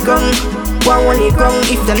holy ground. One holy ground.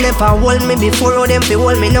 If them never hold me before, how them fi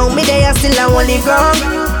hold me now. Me day I still a holy ground.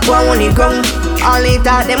 One holy ground. All they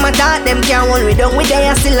thought them, I thought them can't hold me down. We day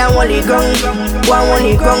I still a holy ground. One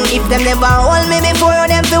holy ground. If them never hold me before, how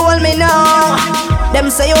them fi hold me now. Them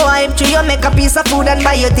say you hype to you make a piece of food and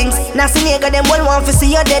buy your things. Nasty nigga them all want to see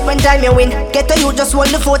you dead when time you win. Get to you just hold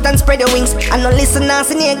the foot and spread your wings. And no listen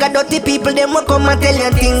nasty nigga dirty people them will come and tell you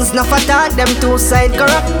things. Now for that them two side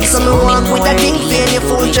corrupt. So me walk with a thing paying your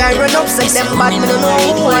phone try run up. Set them bad me don't know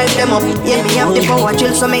who hype them up. Yeah me have the power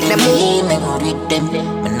chill so make them move. Me good with them.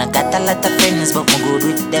 Man I got a lot of friends but me good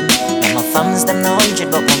with them. And my fams them no 100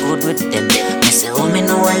 but me good with them. Me say oh me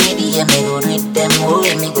know already yeah me good with them. Oh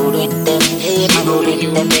yeah me good with them. Yeah me good.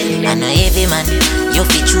 I know heavy man, you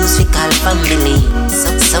fi choose fi call family.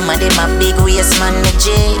 Some of them a big waste man, me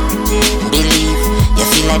J. Believe, you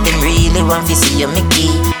feel like them really want fi see you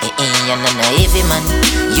Mickey. You know heavy man,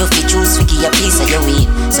 you fi choose fi give a piece of your weed.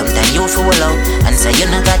 Sometimes you fall out and say you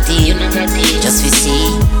not got it. Just fi see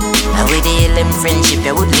how with the hell them friendship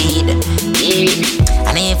you would lead.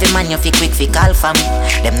 And every man you fi quick fi call fam.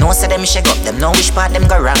 Them know say them shake up, them know which part them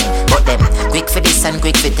go wrong. But them quick fi this and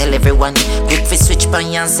quick fi tell everyone. Quick fi switch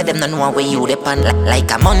pan and say them no know where you depend.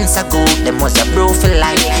 Like a month ago, them was a bro for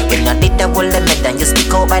life. When you did the whole them head and you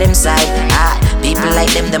stick out by them side. People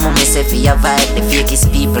like them who me say fi a vibe. The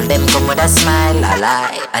fakest people them come with a smile, I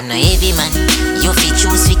lie. I know heavy man, you fi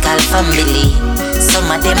choose fi call family. Some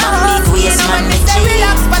of them are big waste man, me G.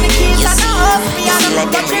 You see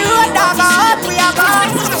like them real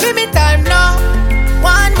Give me time now.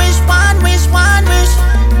 One wish, one wish, one wish.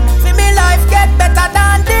 For me life get better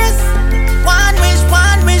than this. One wish,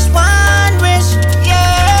 one wish, one wish.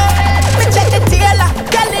 Yeah. Me check the tailor.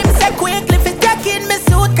 Tell him say quickly fi taking me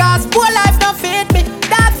suit. Cause poor life don't fit me.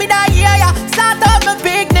 That fi the year ya. Start up me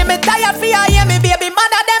big name. Me tired fi a hear me baby.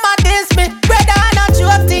 Mother them a diss me. Brother and a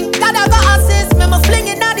joke thing. God a go assist me. Me fling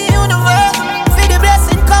it at the universe. For the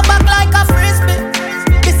blessing come back like a frisbee.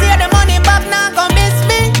 This year the money back now gon' miss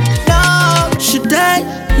me. No. Should I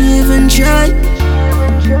even try?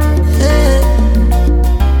 Yeah.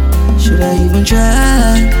 Should I even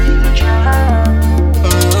try?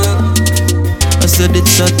 I said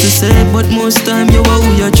it's hard to say, but most time you are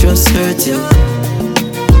who you trust hurt you.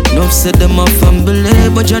 Enough said them a family,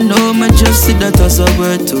 but you know me just see that as a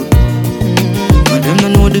word too. And them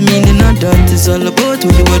don't know the meaning of that. It's all about what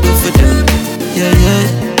you would do for them. Yeah, yeah.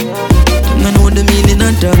 Them don't know the meaning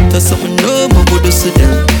of that. That's something no more would do to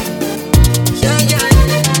them. Yeah, yeah.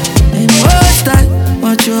 And most time,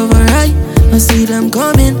 watch over right. I see them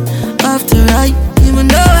coming after right. Even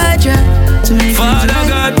though I try to make Father it right,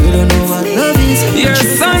 God, we don't know what love is. your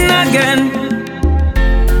son again.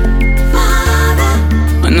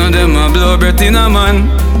 I know them a blow breath in a man.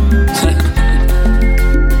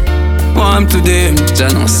 Warm to them,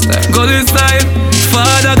 Jano style. Go inside.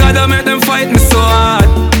 Father God, I make them fight me so hard.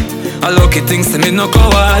 A lucky thing say me no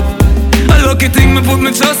coward. A lucky thing me put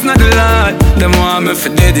me trust in the Lord. Them want me for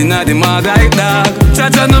dead in the mag like dog.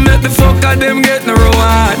 Cha-cha no make the fucker them get no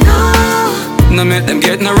reward. No make them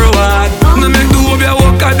get no reward. No make the whole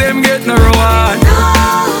walker them get no reward.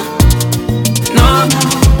 No.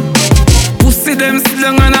 Pussy them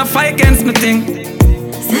slung and a fight against me thing.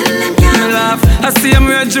 Me laugh. I see him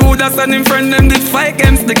where Judas and him friend them did fight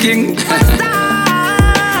against the king.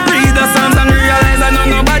 Read the Psalms and realize I know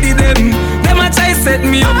nobody them. Them a try set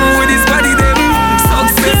me up with his body them.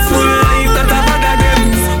 Successful life that I bother them.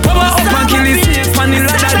 Power up and kill his snake on the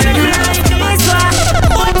ladder them.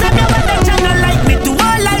 Like me do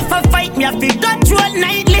all life a fight me, I feel control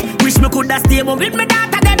nightly. Wish me coulda stay but with me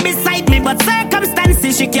daughter them beside me. But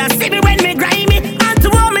circumstances she can't see me when me grimy. And to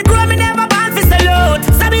how me grow me never born for salute.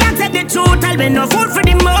 So me I tell the truth, I'll be no food for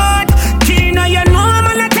the mud. Kino you know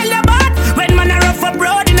man I tell you about. When man a rough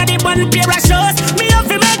abroad in a the one pair of shows. Me have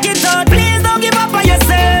to make it out, please don't give up on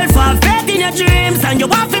yourself. Have faith in your dreams and you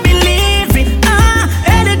have to believe it.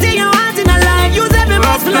 Anything you want in a life, use every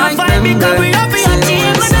muscle and fight because we have to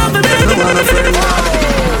achieve. Man have to make it.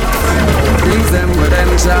 Things them with them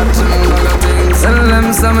chat to other things. Tell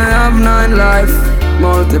them some may have 9 life.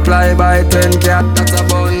 Multiply by 10 cat, that's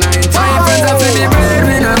about 9. 5 friends are for the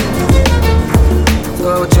breadwinner.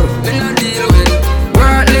 So true, me no deal with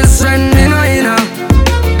worthless friend, me no inner.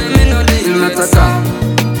 Me no deal, not at all.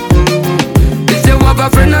 If you have a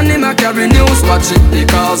friend and him a carry news, watch it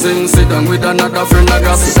because him sit down with another friend a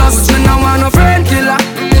gossip. Just me no want no friend killer.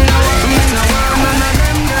 Me no want none of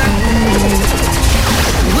them.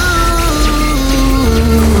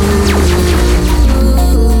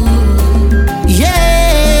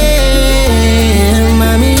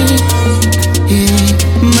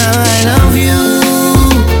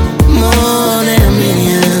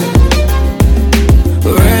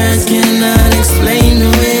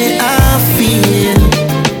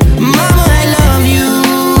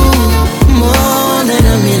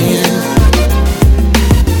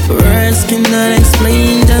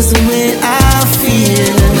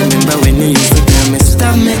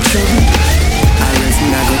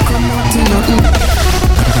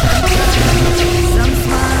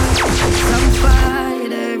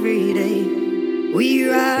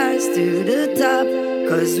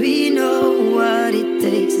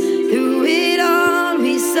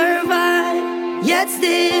 yet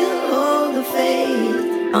still hold the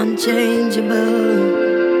faith.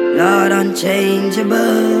 Unchangeable, Lord,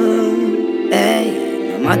 unchangeable. Hey,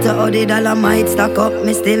 no matter how the dollar might stack up,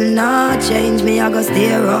 me still not change. Me, I go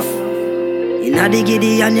stay rough. Inna the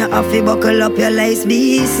giddy and you have to buckle up your lace.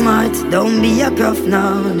 Be smart, don't be a prof,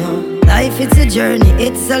 no, no. Life it's a journey,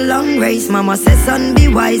 it's a long race. Mama says son be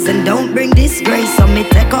wise and don't bring disgrace. So me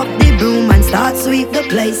take up the broom and start sweep the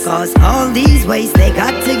place. Cause all these ways they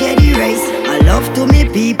got to get erased. I love to me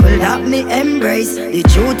people that me embrace. The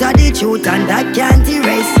truth are the truth and that can't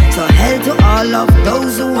erase. So hell to all of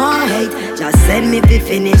those who want hate. Just send me to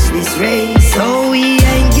finish this race. So we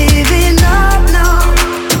ain't giving up now.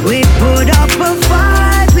 We put up a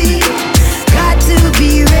fight, we got to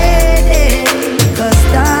be ready. Cause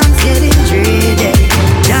time's getting dreary.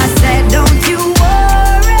 Just said don't you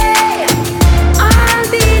worry, I'll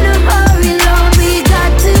be in a hurry, Lord, we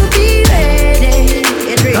got to be ready.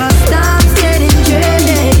 Cause time's getting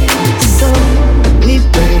dreary. So we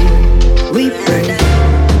pray, we pray,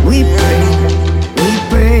 we pray, we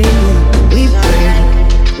pray, we pray,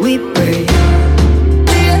 we pray.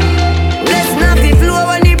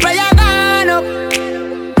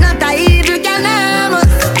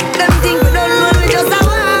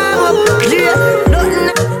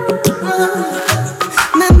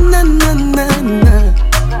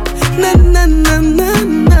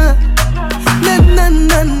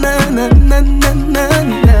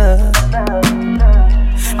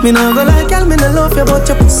 Me nah go like y'all, me nah love you, but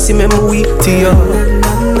your pussy make me weak to you.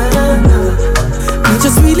 Me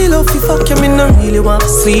just really love you, fuck you, me nah really want to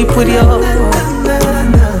sleep with you.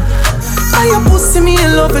 Why your pussy me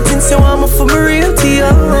in love it since you want me for me real to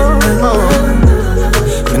you.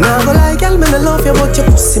 Me nah go like y'all, me nah love you, but your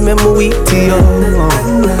pussy make me weak to you.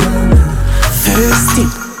 First thing,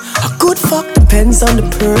 a good fuck depends on the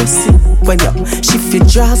person. When you shift your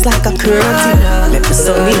jaws like a curtain, let the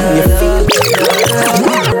sun in your feet.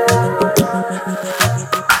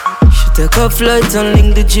 She take a flight and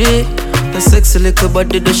link the G. The sexy little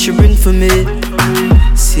body that she bring for me.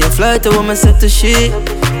 See a flight, a woman set to shit.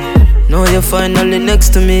 Now you're finally next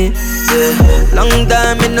to me. Yeah. Long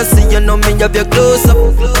time me no see you, know me have your close up.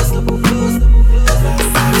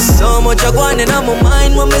 So much I want in my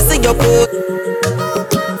mind when me see your post.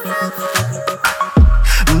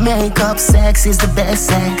 Makeup sex is the best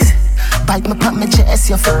sex. Bite me pop my chest,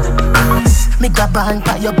 your face. Me grab on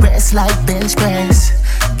by your breast like bench press.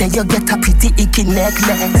 Then you get a pretty icky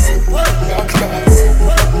necklace.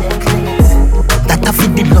 That I feel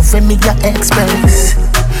the love when me your express.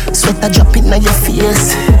 Sweat a drop in your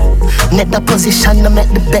face. Net the position to make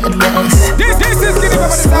the bed rest. This is Skinny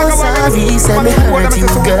Papa the Saga Warrior. Sorry, say me hurt you,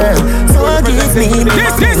 girl. Forgive me.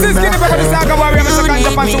 This is Skinny Papa the Saga Warrior. Mr.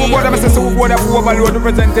 Kanjapan, Superboard of Overload,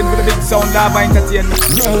 representing for the big sound Lava Entertainment.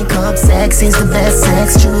 Makeup sex is the best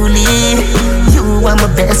sex, truly. You are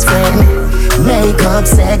my best friend. Makeup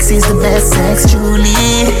sex is the best sex, truly.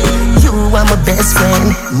 You are my best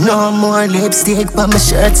friend. No more lipstick but my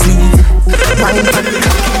shirt sleeve. Wine for the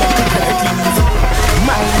cocky.